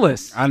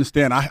ridiculous. I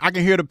understand. I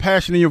can hear the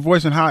passion in your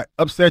voice and how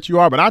upset you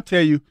are, but I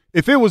tell you,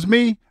 if it was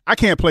me, I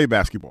can't play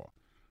basketball.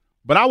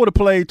 But I would have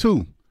played,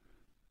 too,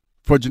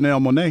 for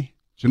Janelle Monáe.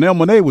 Janelle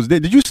Monáe was there.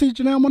 Did you see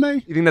Janelle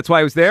Monáe? You think that's why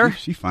he was there?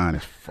 She fine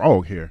as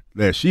frog here.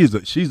 There, she's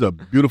a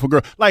beautiful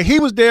girl. Like, he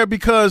was there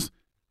because,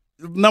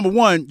 number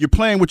one, you're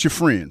playing with your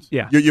friends.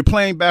 Yeah. You're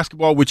playing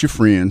basketball with your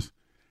friends.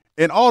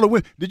 And all the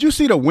women. Did you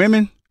see the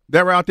women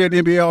that were out there at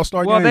the NBA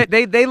All-Star game?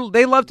 Well,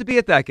 they love to be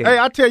at that game. Hey,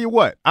 I tell you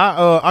what.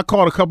 I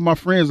called a couple of my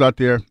friends out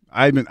there.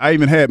 I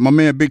even had my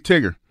man Big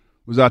Tigger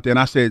was out there, and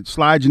I said,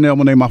 slide Janelle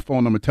Monáe my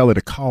phone number, tell her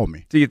to call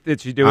me.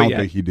 Did she do it I yet? don't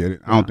think he did it.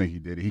 I don't think he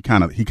did it. He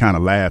kind of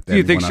laughed at me. Do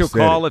you think she'll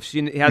call if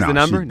she has the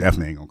number? She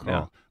definitely ain't gonna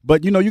call.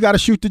 But you got to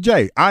shoot the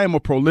J. I am a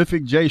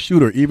prolific J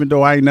shooter, even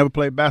though I ain't never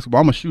played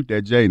basketball. I'm gonna shoot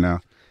that J now.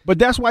 But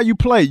that's why you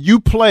play. You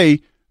play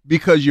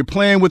because you're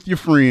playing with your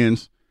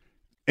friends,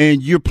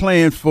 and you're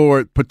playing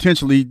for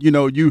potentially.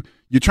 You're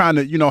trying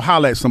to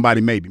holler at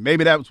somebody.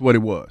 Maybe that's what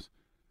it was.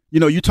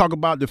 You talk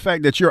about the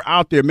fact that you're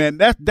out there, man.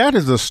 That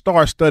is a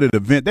star-studded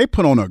event. They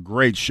put on a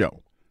great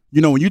show.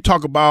 When you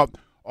talk about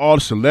all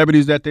the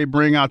celebrities that they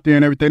bring out there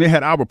and everything, they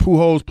had Albert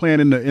Pujols playing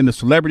in the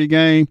celebrity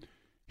game.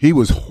 He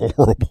was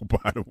horrible,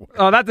 by the way.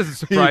 Oh, that doesn't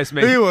surprise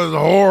me. He was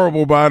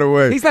horrible, by the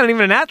way. He's not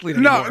even an athlete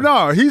anymore.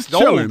 No, he's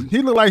chilling.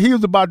 He looked like he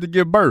was about to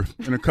give birth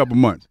in a couple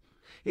months.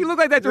 He looked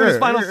like that during his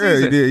final season. Yeah,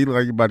 he did. He looked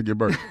like he was about to give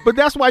birth. But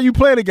that's why you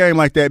play the game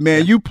like that,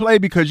 man. You play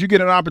because you get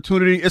an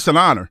opportunity. It's an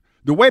honor.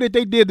 The way that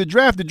they did the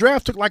draft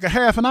took like a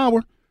half an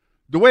hour.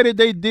 The way that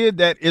they did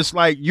that, it's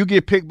like you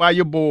get picked by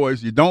your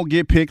boys. You don't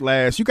get picked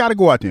last. You got to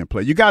go out there and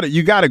play. You got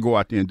to go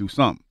out there and do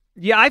something.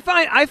 Yeah,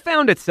 I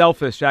found it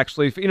selfish,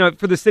 actually,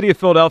 for the city of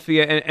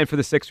Philadelphia and for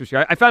the Sixers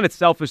here. I found it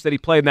selfish that he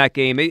played in that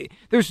game.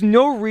 There's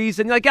no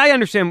reason. Like, I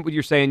understand what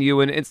you're saying,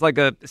 you, and it's like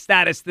a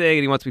status thing,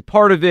 and he wants to be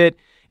part of it,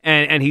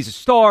 and he's a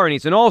star, and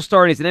he's an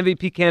all-star, and he's an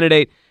MVP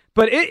candidate.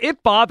 But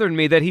it bothered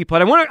me that he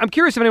played. I'm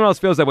curious if anyone else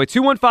feels that way.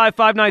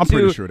 215-592-9494. I'm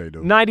pretty sure they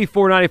do.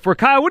 9494.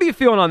 Kyle, what are you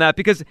feeling on that?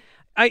 Because,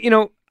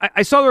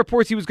 I saw the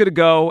reports he was going to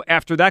go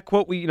after that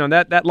quote.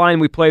 That line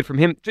we played from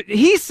him.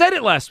 He said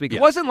it last week. Yeah.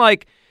 It wasn't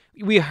like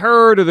we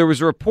heard or there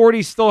was a report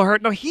he's still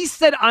hurt. No, he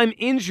said, I'm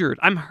injured.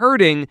 I'm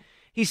hurting.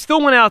 He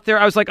still went out there.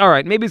 I was like, all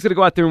right, maybe he's going to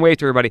go out there and wave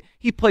to everybody.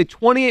 He played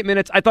 28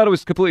 minutes. I thought it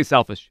was completely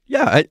selfish.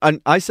 Yeah,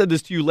 I said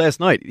this to you last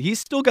night. He's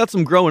still got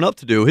some growing up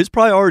to do. His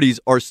priorities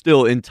are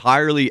still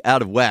entirely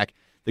out of whack.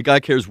 The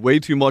guy cares way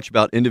too much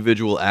about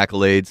individual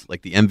accolades,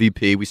 like the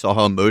MVP. We saw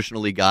how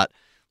emotional he got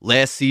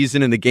last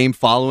season in the game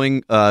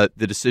following the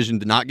decision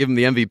to not give him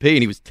the MVP, and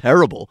he was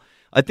terrible.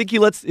 I think he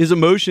lets his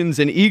emotions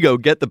and ego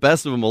get the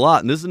best of him a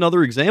lot, and this is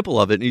another example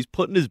of it, and he's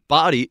putting his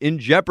body in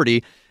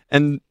jeopardy.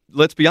 And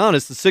let's be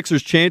honest, the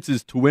Sixers'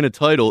 chances to win a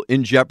title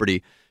in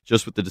jeopardy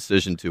just with the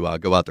decision to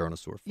go out there on a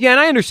sore foot. Yeah, and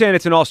I understand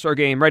it's an all-star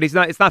game, right? It's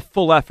not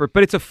full effort,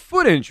 but it's a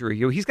foot injury.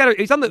 He's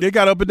on the. They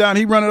got up and down.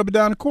 He running up and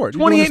down the court.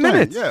 28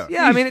 minutes.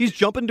 Yeah. He's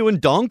jumping, doing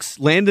dunks,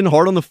 landing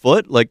hard on the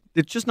foot. Like,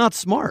 it's just not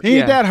smart. He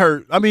ain't that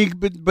hurt. I mean,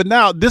 but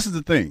now this is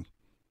the thing.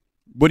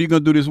 What are you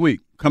gonna do this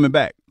week? Coming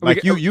back,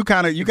 like you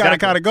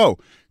gotta go,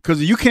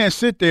 because you can't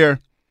sit there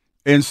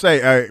and say,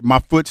 hey, my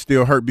foot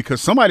still hurt,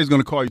 because somebody's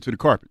going to call you to the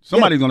carpet.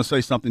 Somebody's going to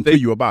say something to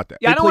you about that.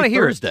 Yeah, I don't want to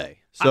hear Thursday.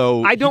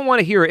 So I don't want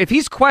to hear it. If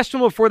he's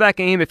questionable for that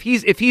game, if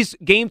he's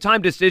game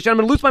time decision, I'm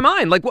going to lose my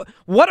mind. Like,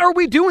 what are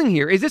we doing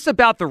here? Is this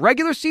about the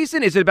regular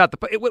season? Is it about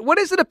what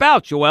is it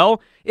about,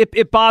 Joel?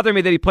 It bothered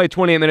me that he played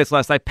 28 minutes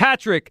last night.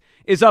 Patrick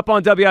is up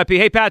on WIP.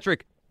 Hey,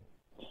 Patrick.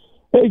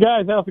 Hey,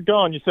 guys. How's it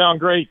going? You sound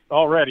great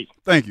already.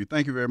 Thank you.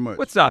 Thank you very much.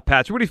 What's up,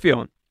 Patrick? What are you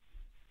feeling?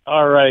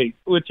 All right.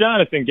 With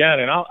Jonathan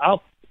Gannon,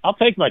 I'll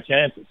take my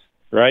chances,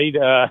 right?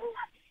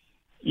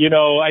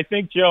 I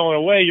think, Joe, in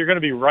a way, you're going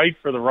to be right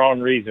for the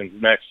wrong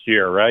reasons next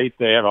year, right?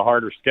 They have a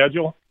harder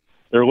schedule.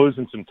 They're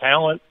losing some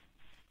talent.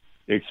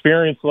 The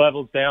experience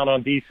level's down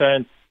on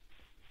defense.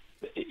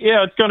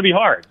 Yeah, it's going to be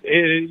hard.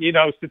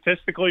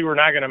 Statistically, we're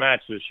not going to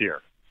match this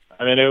year.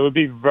 I mean, it would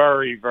be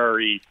very,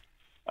 very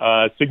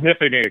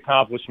significant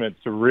accomplishment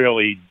to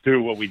really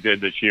do what we did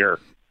this year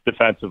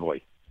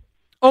defensively.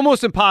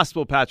 Almost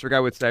impossible, Patrick, I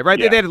would say, right?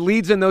 Yeah. They had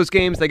leads in those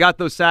games. They got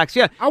those sacks.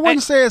 Yeah, I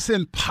wouldn't say it's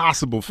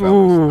impossible,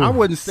 fellas. I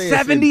wouldn't say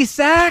 70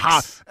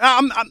 sacks.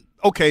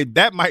 Okay,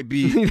 that might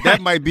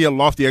be a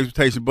lofty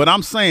expectation, but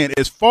I'm saying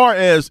as far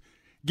as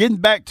getting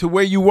back to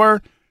where you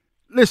were,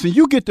 listen,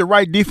 you get the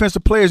right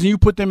defensive players and you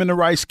put them in the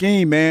right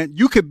scheme, man,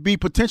 you could be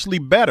potentially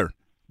better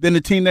than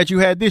the team that you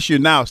had this year.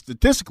 Now,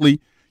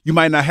 statistically, you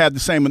might not have the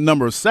same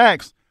number of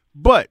sacks,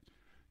 but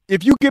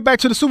if you get back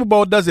to the Super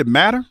Bowl, does it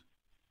matter?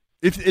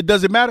 If it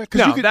doesn't matter,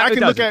 because I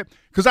can look at,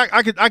 because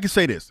I can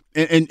say this,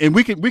 and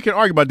we can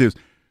argue about this.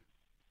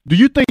 Do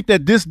you think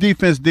that this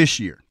defense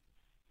this year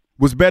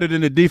was better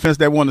than the defense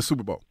that won the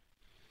Super Bowl?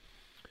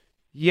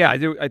 Yeah, I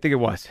do. I think it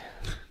was.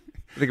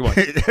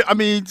 I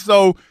mean,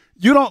 so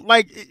you don't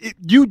like it,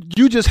 you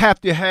just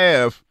have to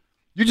have.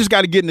 You just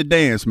got to get in the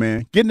dance,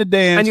 man. Get in the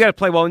dance, and you got to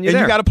play well. And you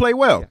got to play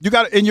well.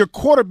 Yeah. And your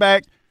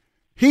quarterback,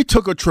 he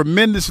took a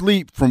tremendous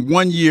leap from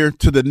one year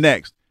to the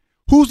next.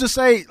 Who's to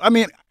say? I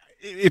mean,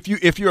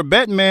 if you're a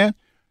betting man,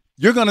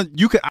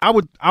 I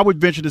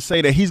would venture to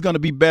say that he's gonna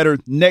be better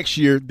next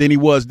year than he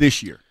was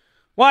this year.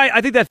 Well,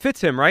 I think that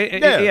fits him, right?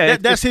 Yeah,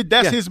 that's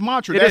his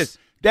mantra.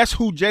 That's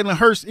who Jalen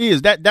Hurts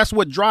is. That's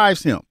what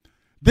drives him.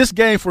 This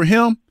game for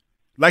him,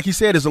 like he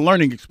said, is a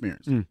learning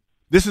experience.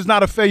 This is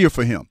not a failure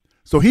for him.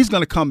 So he's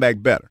gonna come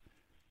back better.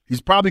 He's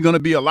probably gonna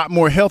be a lot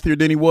more healthier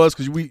than he was,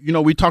 because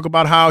we talk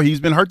about how he's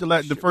been hurt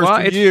the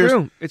first 2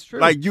 years. It's true.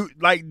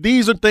 Like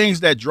these are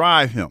things that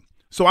drive him.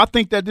 So I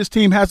think that this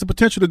team has the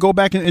potential to go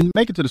back and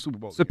make it to the Super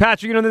Bowl. So,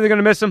 Patrick, you don't think they're going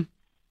to miss him?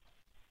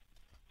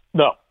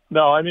 No.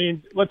 I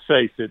mean, let's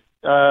face it.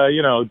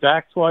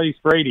 Dak twice,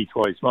 Brady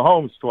twice,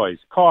 Mahomes twice,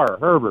 Carr,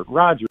 Herbert,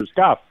 Rodgers,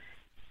 Goff.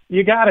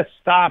 You got to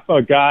stop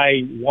a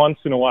guy once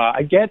in a while.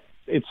 I get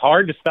it's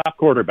hard to stop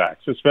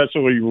quarterbacks,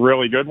 especially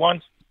really good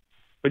ones,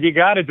 but you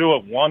got to do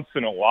it once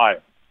in a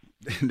while.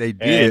 They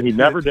did. And he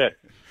never did.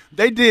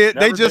 They did.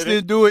 They just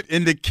didn't do it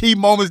in the key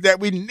moments that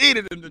we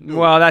needed them to do.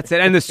 Well, that's it.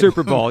 And the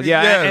Super Bowl.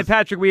 Yeah. Yes. And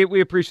Patrick, we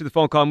appreciate the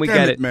phone call, and we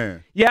get it.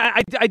 Man.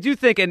 Yeah, I do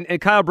think,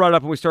 and Kyle brought it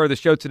up when we started the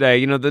show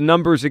today, the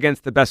numbers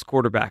against the best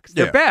quarterbacks.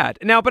 They're bad.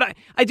 Now, but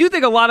I do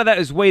think a lot of that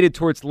is weighted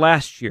towards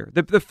last year.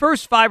 The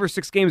first 5 or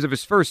 6 games of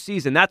his first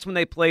season, that's when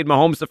they played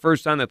Mahomes the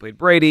first time. They played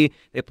Brady.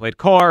 They played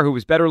Carr, who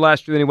was better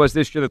last year than he was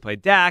this year. They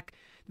played Dak.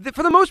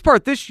 For the most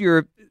part this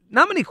year,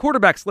 not many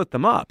quarterbacks lit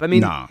them up. I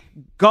mean,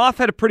 Goff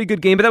had a pretty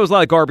good game, but that was a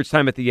lot of garbage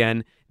time at the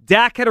end.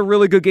 Dak had a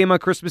really good game on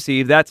Christmas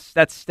Eve. That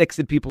sticks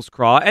in people's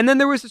craw. And then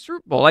there was the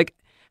Super Bowl. Like,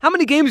 how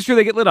many games should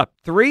they get lit up?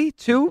 3,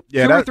 2,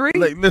 2 or 3?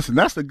 Listen,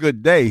 that's a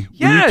good day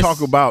when you talk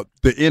about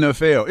the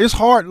NFL. It's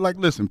hard. Like,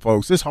 listen,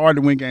 folks, it's hard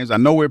to win games. I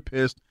know we're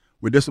pissed.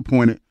 We're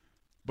disappointed.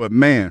 But,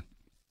 man,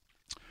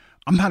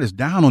 I'm not as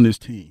down on this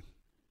team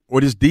or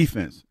this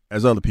defense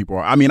as other people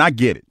are. I mean, I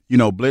get it.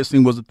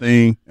 Blitzing was a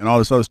thing and all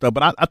this other stuff.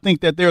 But I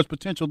think that there's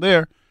potential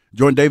there.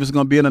 Jordan Davis is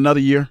going to be in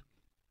another year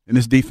in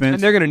this defense.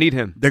 And they're going to need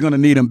him. They're going to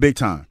need him big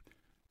time.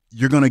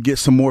 You're going to get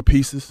some more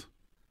pieces.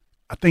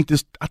 I think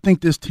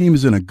this team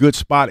is in a good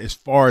spot as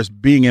far as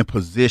being in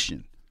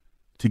position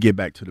to get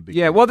back to the big.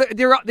 Yeah, well,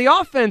 the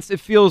offense, it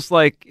feels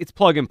like it's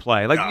plug and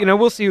play. Like,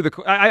 we'll see who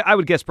I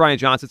would guess Brian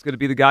Johnson's going to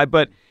be the guy,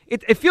 but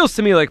it feels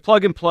to me like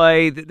plug and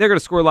play. They're going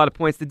to score a lot of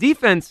points. The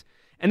defense,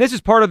 and this is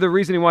part of the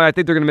reasoning why I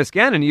think they're going to miss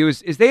Gannon,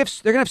 is they're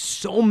going to have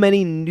so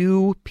many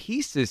new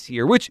pieces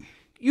here, which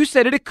you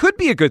said it could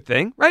be a good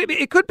thing, right?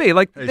 It could be.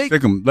 Like, let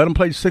them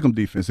play Sikkim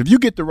defense. If you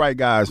get the right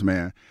guys,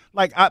 man,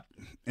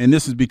 and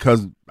this is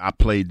because I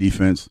played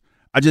defense,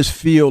 I just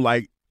feel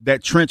like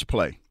that trench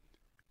play,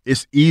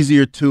 it's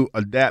easier to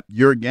adapt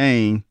your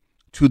game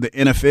to the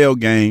NFL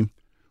game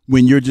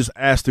when you're just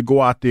asked to go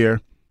out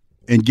there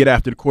and get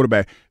after the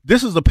quarterback.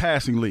 This is a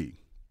passing league.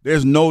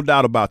 There's no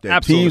doubt about that.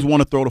 Absolutely. Teams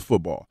want to throw the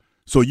football.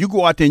 So you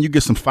go out there and you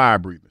get some fire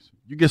breathers.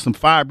 You get some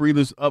fire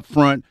breathers up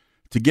front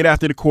to get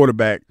after the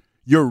quarterback.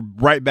 You're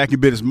right back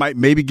in business. Might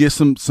maybe get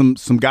some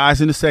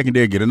guys in the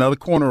secondary, get another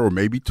corner or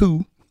maybe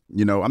two.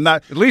 I'm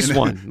not at least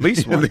one. At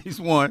least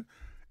one.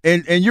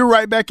 And you're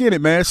right back in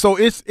it, man. So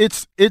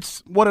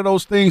it's one of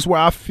those things where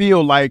I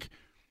feel like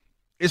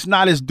it's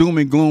not as doom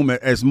and gloom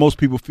as most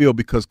people feel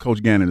because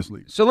Coach Gannon is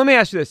leading. So let me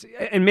ask you this,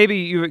 and maybe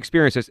you've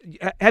experienced this.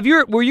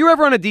 Were you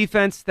ever on a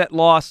defense that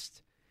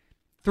lost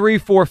 3,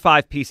 4,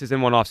 5 pieces in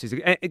one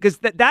offseason? Because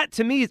that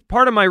to me is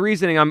part of my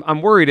reasoning.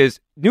 I'm worried is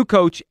new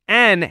coach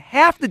and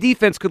half the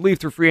defense could leave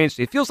through free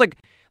agency. It feels like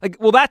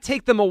will that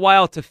take them a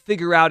while to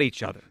figure out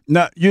each other?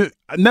 No, you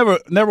never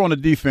on a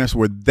defense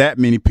where that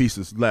many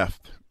pieces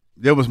left.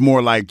 There was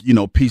more like,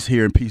 piece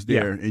here and piece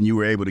there, and you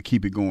were able to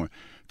keep it going.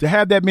 To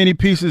have that many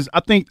pieces, I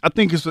think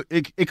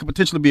it could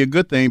potentially be a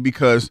good thing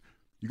because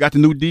you got the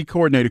new D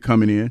coordinator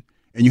coming in,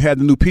 and you had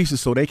the new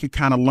pieces so they could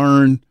kind of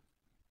learn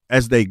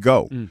as they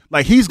go.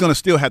 Like he's going to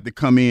still have to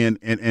come in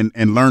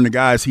and learn the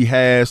guys he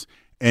has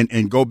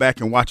and go back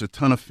and watch a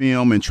ton of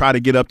film and try to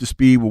get up to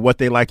speed with what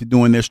they like to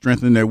do in their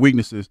strengths and their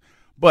weaknesses.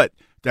 But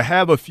to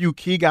have a few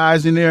key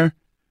guys in there,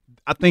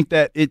 I think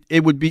that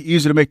it would be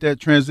easy to make that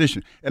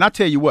transition. And I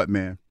tell you what,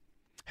 man.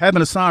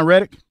 Having Hassan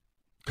Reddick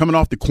coming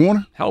off the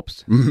corner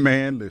helps.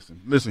 Man,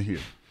 listen here.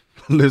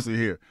 Listen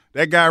here.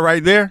 That guy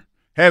right there,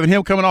 having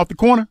him coming off the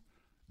corner,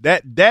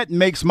 that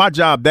makes my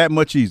job that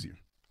much easier.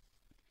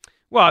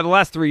 Well, the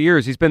last 3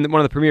 years, he's been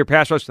one of the premier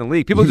pass rushers in the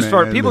league. People just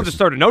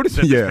started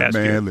noticing this past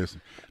year.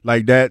 Listen.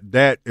 Like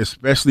that,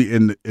 especially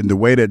in the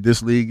way that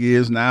this league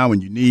is now,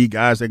 and you need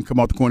guys that can come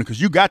off the corner because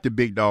you got the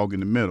big dog in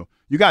the middle.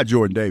 You got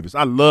Jordan Davis.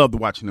 I loved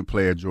watching him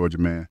play at Georgia,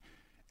 man.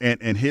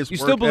 And his you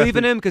still believe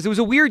in him because it was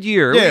a weird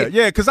year.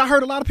 Yeah. Because I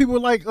heard a lot of people were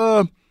like,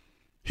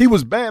 he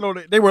was bad on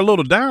it. They were a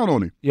little down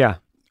on him. Yeah,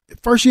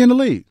 first year in the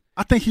league.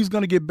 I think he's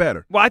going to get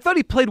better. Well, I thought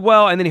he played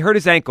well, and then he hurt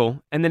his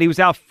ankle, and then he was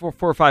out for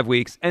 4 or 5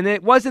 weeks, and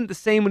it wasn't the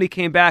same when he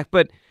came back.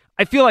 But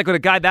I feel like with a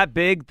guy that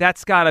big,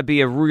 that's got to be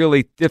a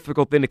really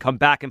difficult thing to come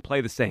back and play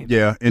the same.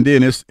 Yeah, and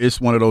then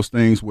it's one of those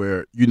things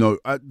where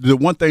the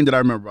one thing that I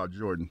remember about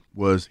Jordan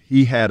was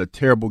he had a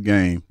terrible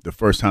game the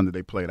first time that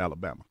they played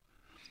Alabama.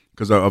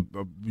 Because,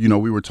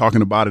 we were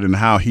talking about it and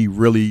how he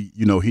really,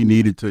 he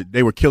needed to –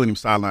 they were killing him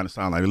sideline to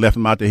sideline. They left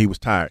him out there. He was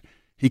tired.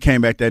 He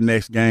came back that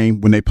next game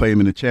when they played him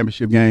in the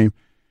championship game,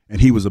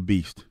 and he was a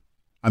beast.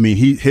 I mean,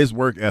 his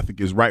work ethic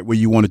is right where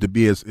you want it to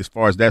be as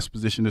far as that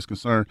position is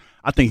concerned.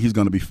 I think he's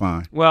going to be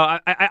fine. Well,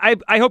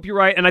 I hope you're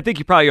right, and I think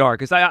you probably are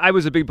because I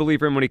was a big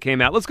believer in him when he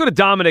came out. Let's go to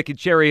Dominic in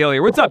Cherry Hill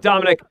here. What's up,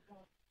 Dominic?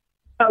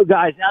 Oh,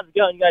 guys, how's it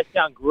going? You guys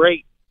sound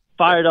great.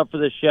 Fired up for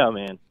this show,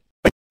 man.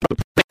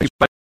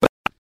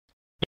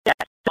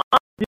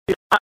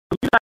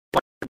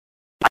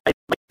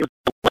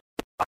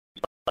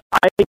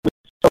 I was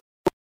so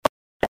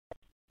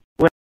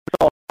when I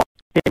saw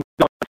him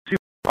going super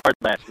hard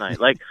last night.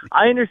 Like,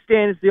 I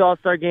understand it's the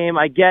All-Star game.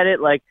 I get it.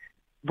 Like,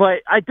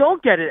 but I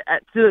don't get it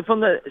from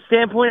the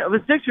standpoint of a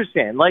Sixers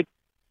fan. Like,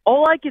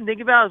 all I can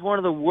think about is one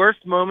of the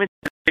worst moments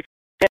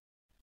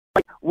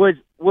was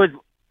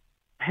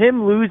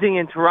him losing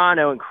in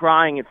Toronto and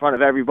crying in front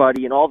of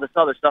everybody and all this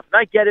other stuff. And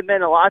I get it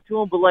meant a lot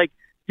to him, but like,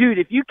 dude,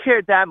 if you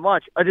cared that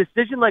much, a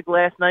decision like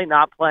last night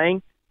not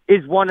playing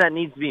is one that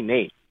needs to be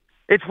made.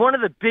 It's one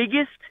of the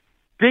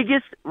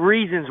biggest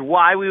reasons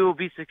why we will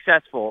be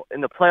successful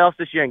in the playoffs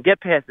this year and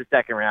get past the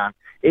second round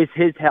is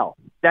his health.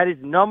 That is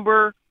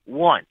number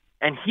one.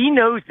 And he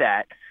knows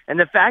that. And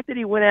the fact that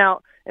he went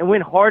out and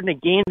went hard in a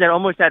game that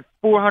almost had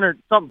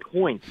 400-something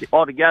points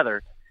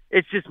altogether,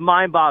 it's just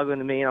mind-boggling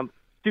to me, and I'm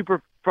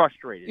super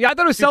frustrated. Yeah, I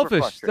thought it was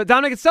selfish.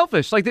 Dominic, it's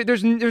selfish. Like,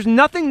 there's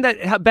nothing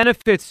that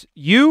benefits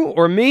you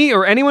or me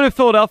or anyone in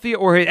Philadelphia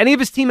or any of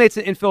his teammates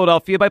in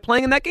Philadelphia by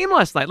playing in that game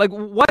last night. Like,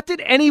 what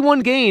did anyone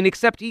gain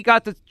except he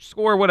got to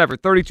score,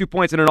 32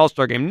 points in an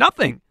All-Star game?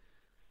 Nothing.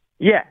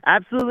 Yeah,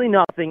 absolutely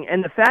nothing.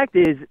 And the fact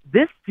is,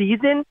 this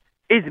season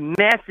is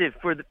massive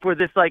for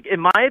this, like, in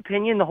my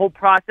opinion, the whole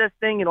process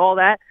thing and all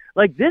that.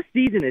 Like, this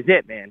season is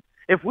it, man.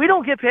 If we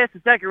don't get past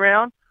the second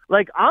round,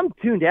 like, I'm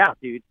tuned out,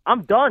 dude.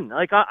 I'm done.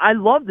 Like, I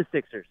love the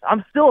Sixers.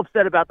 I'm still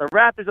upset about the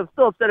Raptors. I'm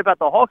still upset about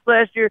the Hawks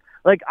last year.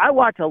 Like, I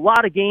watch a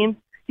lot of games.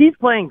 He's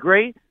playing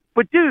great.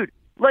 But, dude,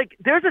 like,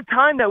 there's a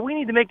time that we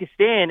need to make a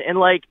stand, and,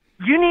 like,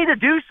 you need to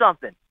do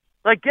something.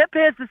 Like, get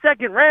past the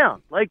second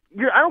round. Like,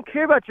 I don't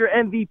care about your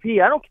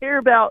MVP. I don't care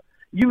about,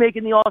 you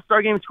making the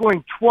All-Star game,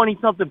 scoring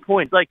 20-something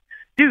points. Like,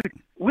 dude,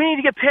 we need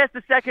to get past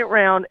the second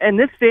round, and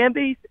this fan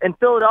base and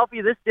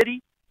Philadelphia, this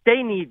city,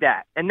 they need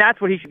that, and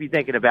that's what he should be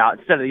thinking about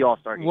instead of the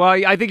All-Star game. Well,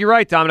 I think you're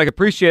right, Dominic. I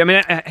appreciate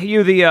it. I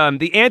mean,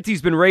 the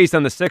ante's been raised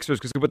on the Sixers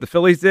because of what the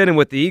Phillies did and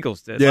what the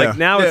Eagles did. Yeah. Like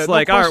now, it's no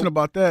like, all question right,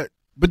 about that.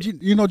 But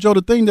you know, Joe,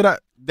 the thing that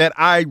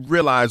I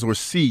realize or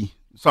see.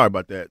 Sorry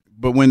about that.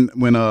 But when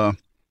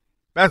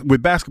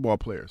with basketball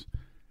players,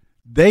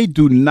 they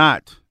do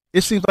not.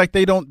 It seems like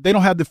they don't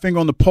have the finger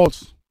on the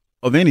pulse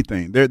of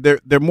anything.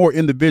 They're more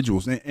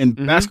individuals, and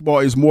basketball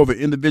is more of an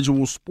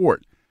individual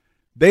sport.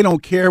 They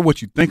don't care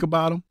what you think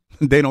about them.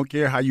 They don't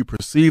care how you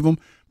perceive them.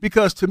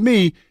 Because to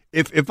me,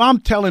 if I'm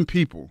telling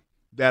people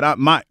that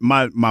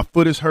my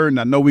foot is hurt, and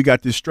I know we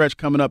got this stretch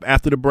coming up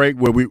after the break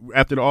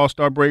after the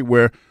All-Star break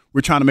where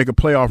we're trying to make a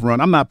playoff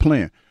run, I'm not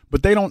playing.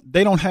 But they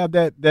don't have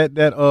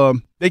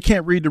that they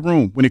can't read the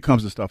room when it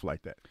comes to stuff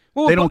like that.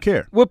 Well, they don't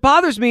care. What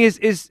bothers me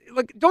is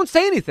like, don't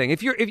say anything.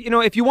 If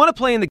you want to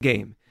play in the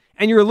game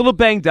and you're a little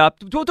banged up,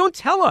 don't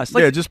tell us.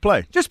 Like, yeah, just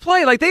play. Just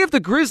play. Like, they have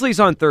the Grizzlies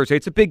on Thursday.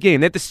 It's a big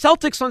game. They have the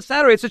Celtics on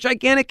Saturday. It's a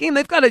gigantic game.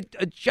 They've got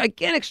a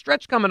gigantic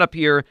stretch coming up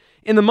here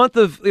in the month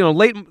of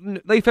late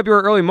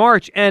February, early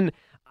March, and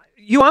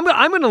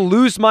I'm going to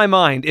lose my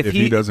mind if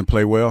he doesn't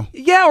play well.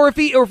 Yeah, or if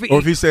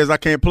he says I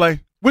can't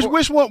play.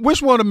 Which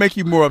one to make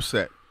you more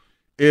upset?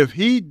 If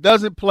he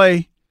doesn't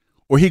play,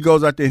 or he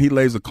goes out there and he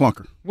lays a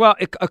clunker. Well,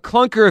 a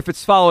clunker if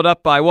it's followed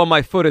up by, well,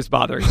 my foot is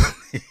bothering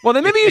me. Well,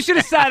 then maybe you should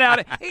have sat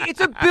out.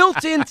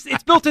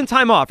 It's built-in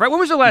time off, right? When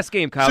was your last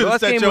game, Kyle? Should have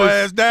set your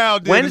ass down,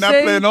 dude, Wednesday? and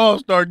not play an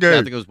All-Star game. Yeah,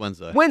 I think it was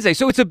Wednesday. Wednesday.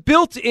 So it's a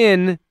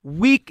built-in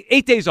week,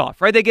 8 days off,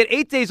 right? They get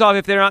 8 days off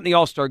if they're not in the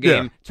All-Star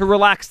game to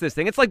relax this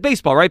thing. It's like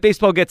baseball, right?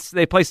 Baseball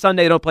they play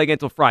Sunday, they don't play again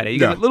until Friday. You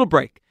get a little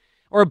break.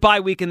 Or a bye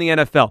week in the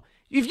NFL.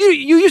 You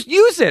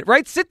use it,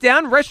 right? Sit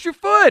down, rest your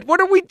foot. What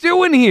are we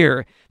doing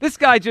here? This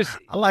guy just...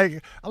 I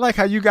like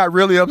how you got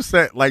really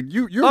upset. Like,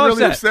 you're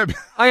really upset.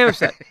 I am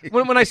upset.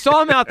 When I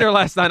saw him out there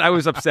last night, I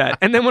was upset.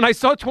 And then when I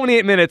saw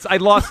 28 minutes, I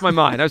lost my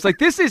mind. I was like,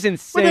 this is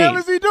insane. What the hell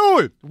is he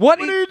doing?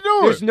 What are you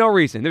doing? There's no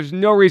reason. There's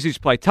no reason he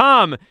should play.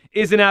 Tom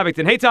is in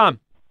Abington. Hey,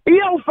 Tom.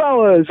 Yo,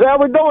 fellas, how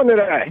we doing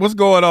today? What's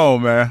going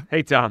on, man?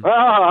 Hey, Tom.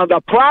 The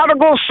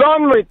prodigal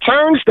son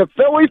returns to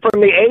Philly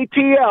from the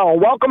ATL.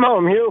 Welcome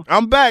home, Hugh.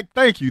 I'm back.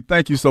 Thank you.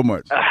 Thank you so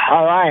much.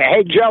 All right.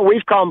 Hey, Joe,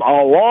 we've come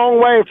a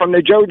long way from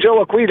the Joe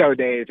Gilliquito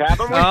days,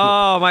 haven't we?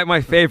 Oh, my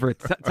favorite.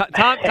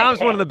 Tom's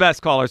one of the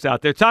best callers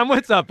out there. Tom,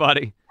 what's up,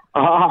 buddy?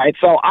 All right,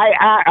 so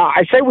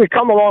I say we've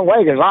come a long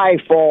way because I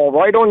fall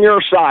right on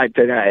your side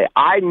today.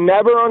 I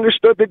never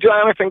understood the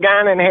Jonathan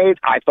Gannon hate.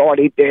 I thought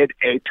he did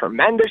a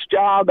tremendous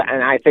job,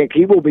 and I think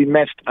he will be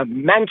missed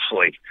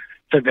immensely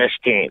to this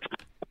team.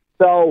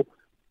 So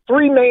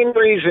 3 main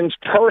reasons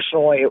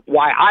personally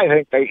why I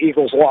think the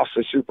Eagles lost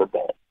the Super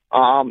Bowl.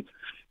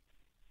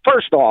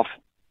 First off,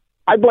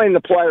 I blame the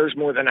players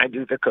more than I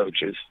do the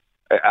coaches,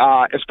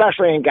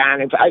 especially in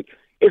Gannon's.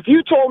 If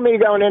you told me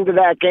going into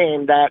that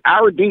game that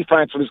our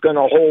defense was going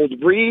to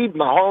hold Reed,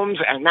 Mahomes,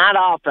 and that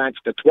offense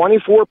to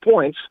 24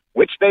 points,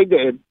 which they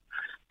did,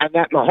 and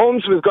that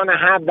Mahomes was going to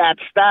have that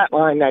stat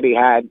line that he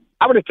had,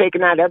 I would have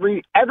taken that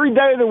every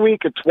day of the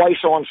week and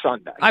twice on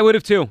Sunday. I would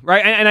have too,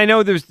 right? And I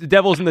know there's the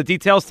devil's in the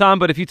details, Tom,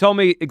 but if you told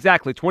me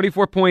exactly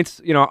 24 points,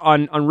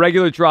 on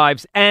regular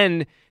drives,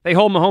 and they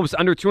hold Mahomes to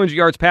under 200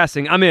 yards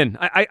passing, I'm in.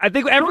 I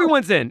think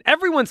everyone's in.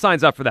 Everyone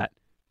signs up for that.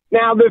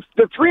 Now, the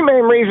 3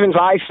 main reasons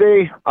I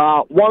see,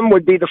 one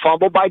would be the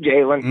fumble by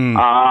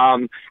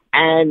Jalen.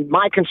 And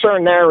my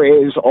concern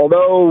there is,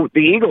 although the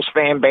Eagles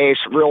fan base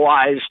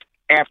realized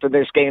after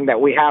this game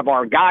that we have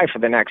our guy for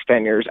the next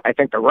 10 years, I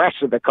think the rest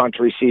of the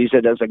country sees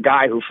it as a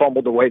guy who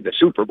fumbled away the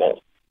Super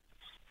Bowl.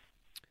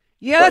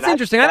 Yeah, that's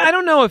interesting. I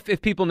don't know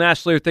if people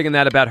nationally are thinking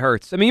that about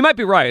Hurts. I mean, you might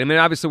be right. I mean,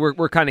 obviously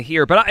we're kind of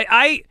here, but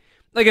I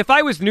like if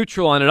I was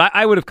neutral on it,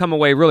 I would have come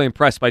away really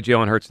impressed by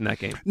Jalen Hurts in that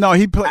game. No,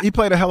 he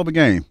played a hell of a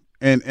game.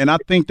 And I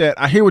think that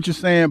I hear what you're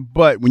saying,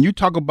 but when you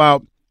talk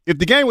about if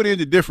the game would have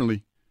ended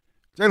differently,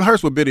 Jalen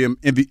Hurts would be the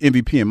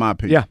MVP in my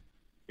opinion. Yeah.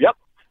 Yep,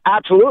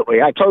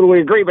 absolutely. I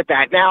totally agree with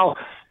that. Now,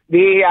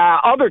 the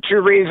other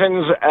 2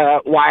 reasons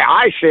why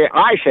I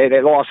say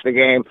they lost the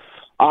game,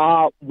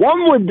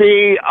 one would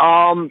be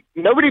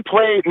nobody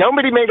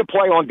made a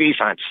play on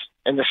defense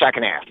in the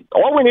second half.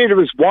 All we needed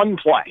was one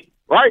play,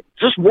 right?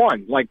 Just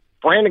one, like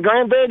Brandon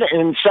Graham did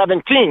in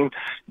 17.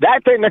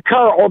 That didn't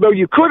occur, although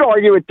you could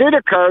argue it did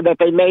occur that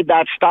they made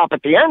that stop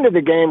at the end of the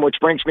game, which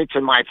brings me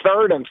to my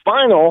third and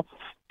final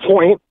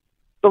point.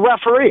 The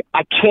referee,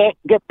 I can't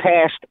get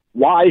past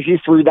why he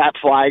threw that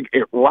flag.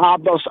 It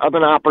robbed us of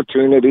an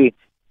opportunity.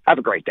 Have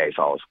a great day,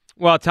 fellas.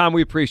 Well, Tom,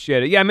 we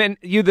appreciate it. Yeah, I mean,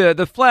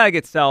 the flag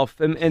itself,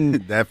 and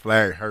that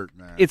flag hurt,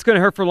 man. It's going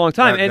to hurt for a long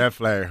time. That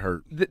flag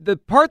hurt. The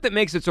part that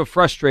makes it so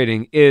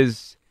frustrating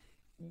is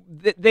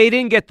they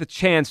didn't get the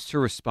chance to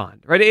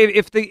respond, right?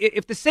 If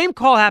the same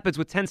call happens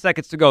with 10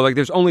 seconds to go, like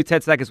there's only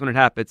 10 seconds when it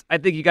happens, I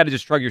think you got to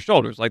just shrug your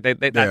shoulders. Like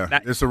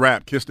it's a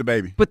wrap. Kiss the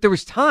baby. But there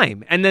was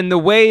time, and then the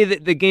way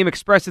that the game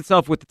expressed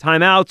itself with the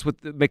timeouts,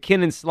 with the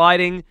McKinnon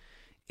sliding,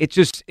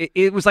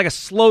 it was like a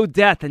slow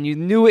death, and you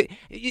knew it.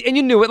 And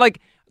you knew it.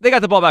 Like, they got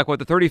the ball back, the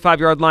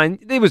 35-yard line?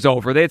 It was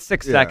over. They had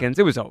 6 seconds.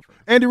 It was over.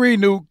 Andy Reid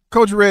knew.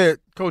 Coach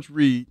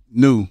Reid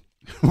knew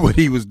what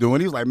he was doing.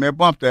 He was like, man,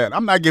 bump that.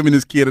 I'm not giving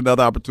this kid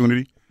another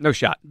opportunity. No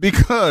shot.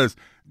 Because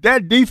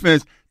that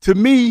defense, to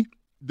me,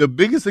 the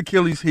biggest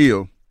Achilles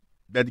heel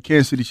that the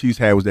Kansas City Chiefs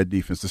had was that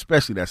defense,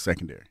 especially that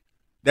secondary.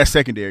 That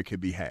secondary could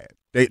be had.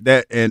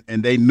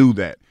 They knew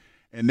that.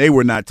 And they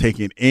were not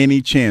taking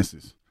any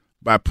chances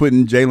by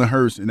putting Jalen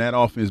Hurts and that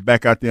offense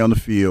back out there on the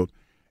field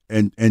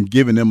and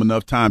giving them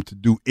enough time to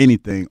do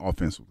anything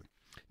offensively.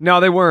 No,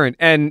 they weren't.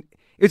 And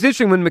it's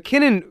interesting, when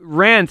McKinnon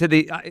ran to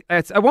the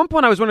at one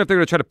point I was wondering if they were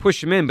going to try to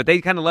push him in, but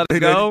they kind of let him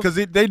go. Because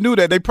they knew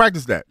that. They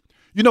practiced that.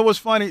 You know what's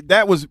funny?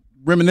 That was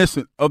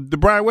reminiscent of the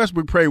Brian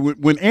Westbrook play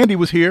when Andy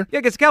was here. Yeah,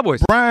 against the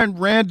Cowboys. Brian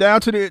ran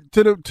down to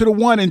the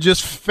one and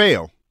just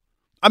fell.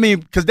 I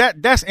mean, because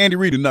that's Andy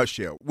Reid in a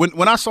nutshell.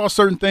 When I saw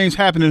certain things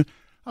happening,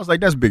 I was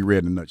like, that's Big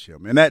Red in a nutshell,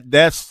 man.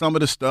 That's some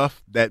of the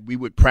stuff that we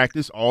would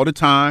practice all the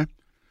time,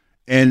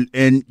 and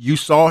you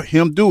saw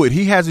him do it.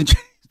 He hasn't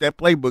changed that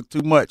playbook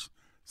too much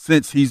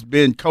since he's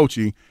been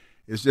coaching.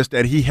 It's just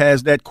that he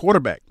has that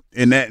quarterback.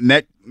 And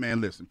that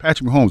man, listen,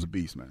 Patrick Mahomes is a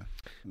beast, man.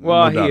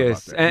 Well, he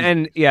is.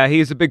 And yeah,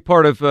 he's a big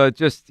part of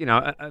just,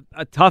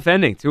 a tough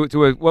ending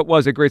to what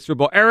was a great Super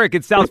Bowl. Eric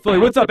in South Philly.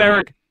 What's up,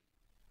 Eric?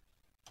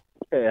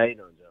 Hey, how you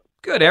doing, Joe?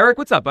 Good, Eric.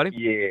 What's up, buddy?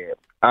 Yeah.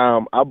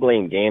 I'll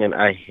blame Gannon.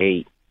 I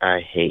hate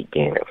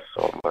Gannon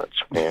so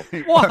much, man.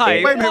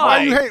 Why? Wait a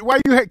minute. Why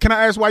you hate? Can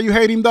I ask why you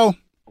hate him, though?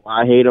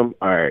 I hate him.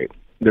 All right.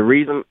 The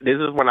reason, this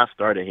is when I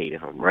started hating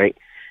him, right?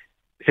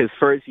 His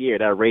first year,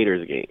 that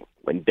Raiders game,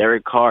 when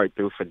Derek Carr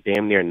threw for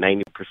damn near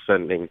 90%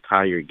 of the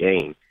entire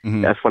game,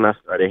 that's when I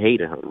started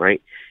hating him,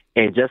 right?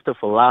 And just the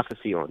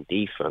philosophy on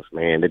defense,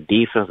 man. The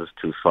defense is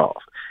too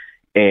soft.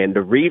 And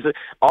the reason,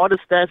 all the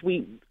stats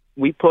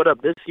we put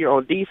up this year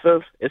on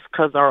defense is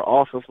because our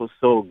offense was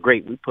so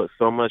great. We put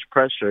so much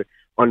pressure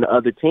on the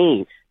other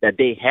team that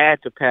they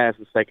had to pass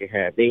the second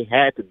half. They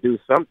had to do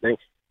something.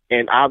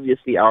 And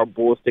obviously our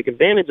Bulls took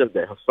advantage of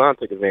that. Hassan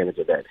took advantage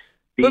of that.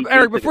 But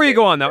Eric, before you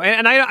go on, though,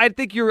 and I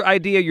think your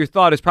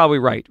thought is probably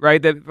right?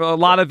 That a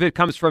lot of it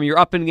comes from your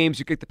up-in games,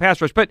 you kick the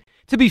pass rush. But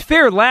to be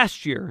fair,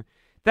 last year,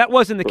 that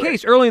wasn't the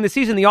case. Early in the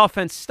season, the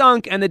offense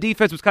stunk, and the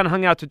defense was kind of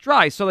hung out to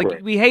dry. So,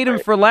 we hate him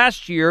for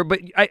last year, but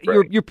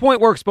your point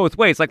works both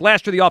ways. Like,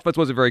 last year, the offense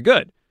wasn't very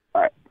good.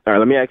 All right,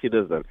 let me ask you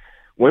this, then.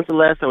 When's the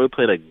last time we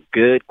played a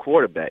good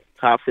quarterback,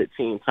 top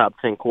 15, top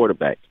 10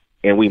 quarterback,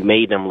 and we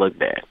made them look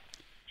bad?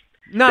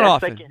 Not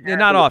often. Yeah,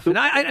 not often.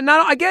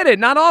 I get it.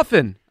 Not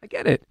often. I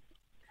get it.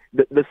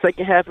 The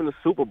second half in the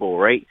Super Bowl,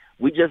 right?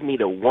 We just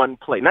needed one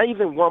play. Not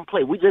even one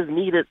play. We just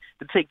needed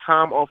to take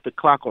time off the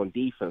clock on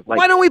defense.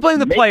 Why don't we blame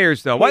the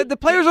players, though? Why the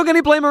players don't get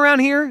any blame around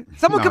here?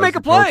 Someone can make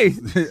a play.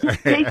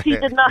 KC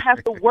did not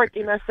have to work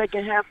in that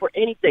second half for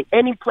anything.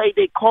 Any play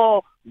they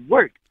call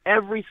worked.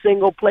 Every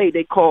single play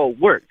they call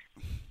worked.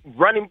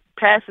 Running,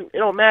 passing, it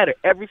don't matter.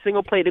 Every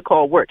single play they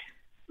call worked.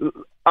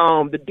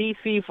 The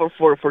DC for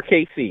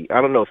KC,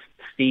 I don't know,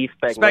 Steve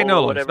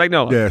Spagnuolo.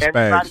 Yeah,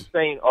 everybody's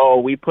saying,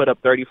 we put up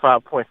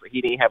 35 points, but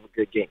he didn't have a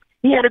good game.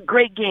 He had a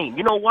great game.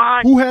 You know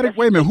why? Wait a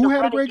minute. Who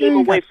had a great game?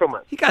 Away from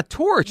us. He got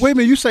torched. Wait a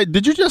minute.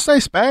 Did you just say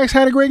Spags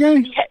had a great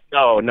game?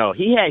 No.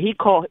 He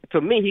called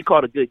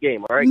a good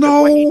game. All right.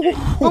 No.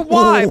 But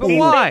why?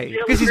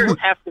 Because he didn't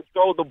have to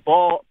throw the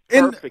ball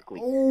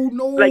perfectly.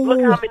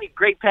 Look how many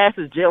great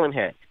passes Jalen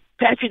had.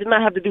 Patrick did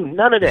not have to do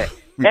none of that.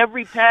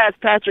 Every pass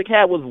Patrick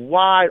had was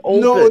wide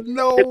open.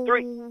 No,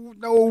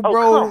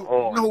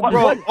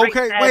 bro.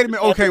 Okay, wait a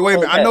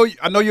minute.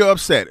 I know you're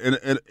upset,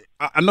 and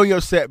I know you're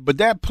upset. But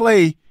that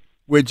play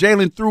where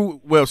Jalen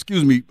threw,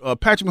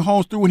 Patrick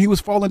Mahomes threw when he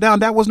was falling down,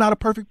 that was not a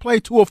perfect play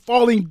to a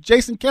falling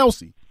Travis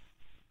Kelce.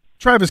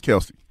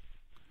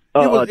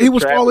 He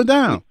was falling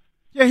down.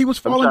 Yeah, he was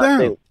falling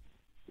down.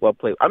 Well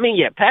played. I mean,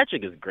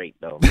 Patrick is great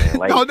though,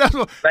 man. That's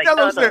what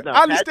I'm saying.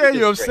 I understand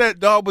you're upset,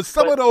 dog, but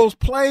some of those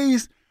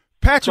plays,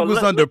 Patrick was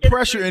under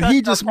pressure, and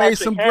he just made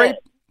some great.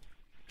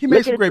 He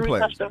made some great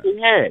plays.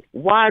 He had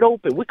wide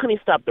open. We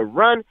couldn't stop the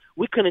run.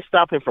 We couldn't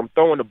stop him from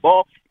throwing the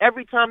ball.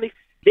 Every time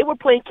they were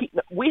playing keep,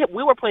 we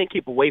were playing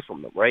keep away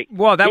from them, right?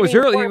 Well, that was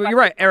early. You're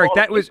right, Eric.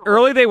 That was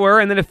early. They were,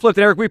 and then it flipped.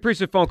 Eric, we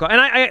appreciate the phone call.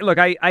 And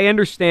I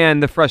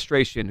understand the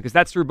frustration because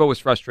that Super Bowl was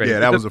frustrating.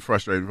 Yeah, that was a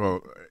frustrating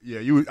vote.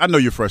 Yeah, I know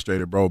you're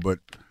frustrated, bro, but.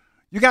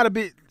 You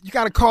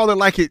gotta call it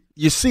like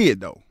you see it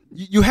though.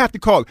 You have to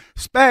call it.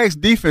 Spags'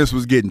 defense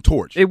was getting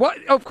torched. It was,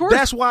 of course.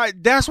 That's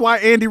why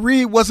Andy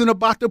Reid wasn't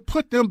about to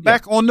put them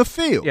back on the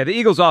field. Yeah, the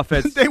Eagles'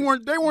 offense. they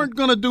weren't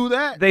gonna do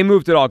that. They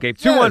moved it all game.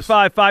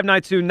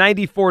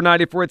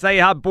 215-592-9494. It's a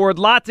hot board.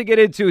 Lot to get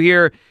into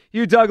here.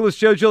 Hugh Douglas,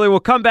 Joe Giglio. We'll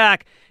come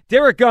back.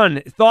 Derek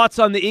Gunn, thoughts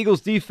on the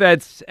Eagles'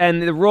 defense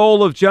and the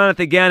role of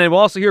Jonathan Gannon. We'll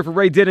also hear from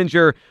Ray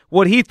Didinger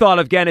what he thought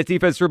of Gannon's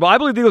defense. Super Bowl. I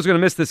believe the Eagles are going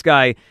to miss this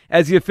guy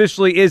as he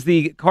officially is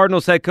the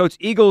Cardinals head coach.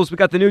 Eagles, we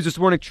got the news this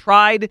morning,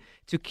 tried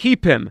to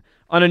keep him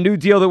on a new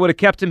deal that would have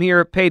kept him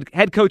here, paid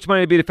head coach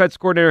money to be defensive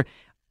coordinator.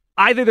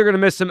 I think they're going to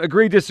miss him.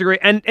 Agree, disagree.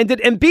 And did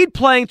Embiid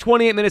playing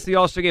 28 minutes of the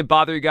All-Star game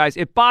bother you guys?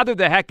 It bothered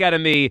the heck out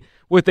of me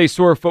with a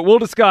sore foot. We'll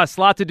discuss.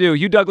 A lot to do.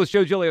 Hugh Douglas,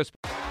 Joe Giglio.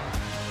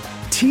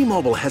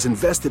 T-Mobile has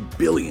invested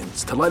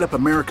billions to light up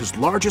America's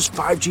largest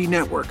 5G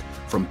network,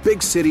 from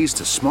big cities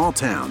to small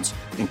towns,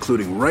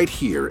 including right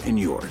here in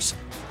yours.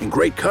 And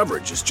great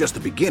coverage is just the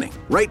beginning.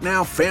 Right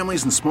now,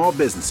 families and small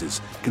businesses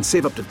can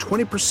save up to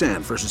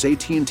 20% versus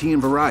AT&T and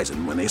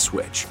Verizon when they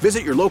switch.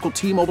 Visit your local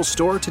T-Mobile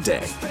store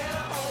today.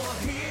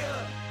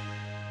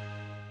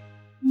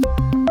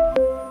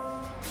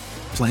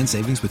 Plan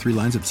savings with 3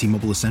 lines of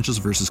T-Mobile Essentials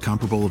versus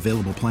comparable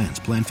available plans.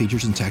 Plan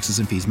features and taxes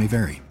and fees may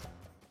vary.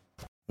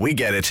 We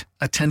get it.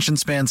 Attention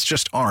spans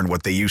just aren't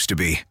what they used to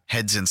be.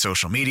 Heads in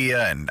social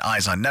media and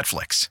eyes on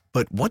Netflix.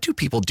 But what do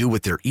people do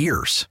with their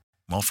ears?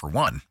 Well, for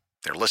one,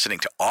 they're listening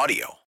to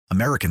audio.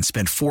 Americans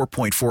spend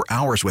 4.4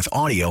 hours with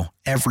audio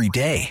every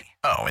day.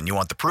 Oh, and you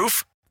want the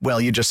proof? Well,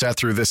 you just sat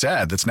through this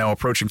ad that's now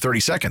approaching 30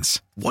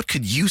 seconds. What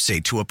could you say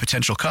to a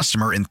potential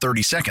customer in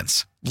 30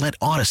 seconds? Let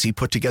Odyssey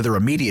put together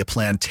a media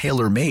plan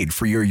tailor-made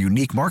for your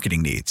unique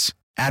marketing needs.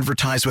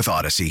 Advertise with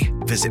Odyssey.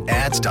 Visit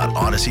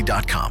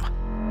ads.odyssey.com.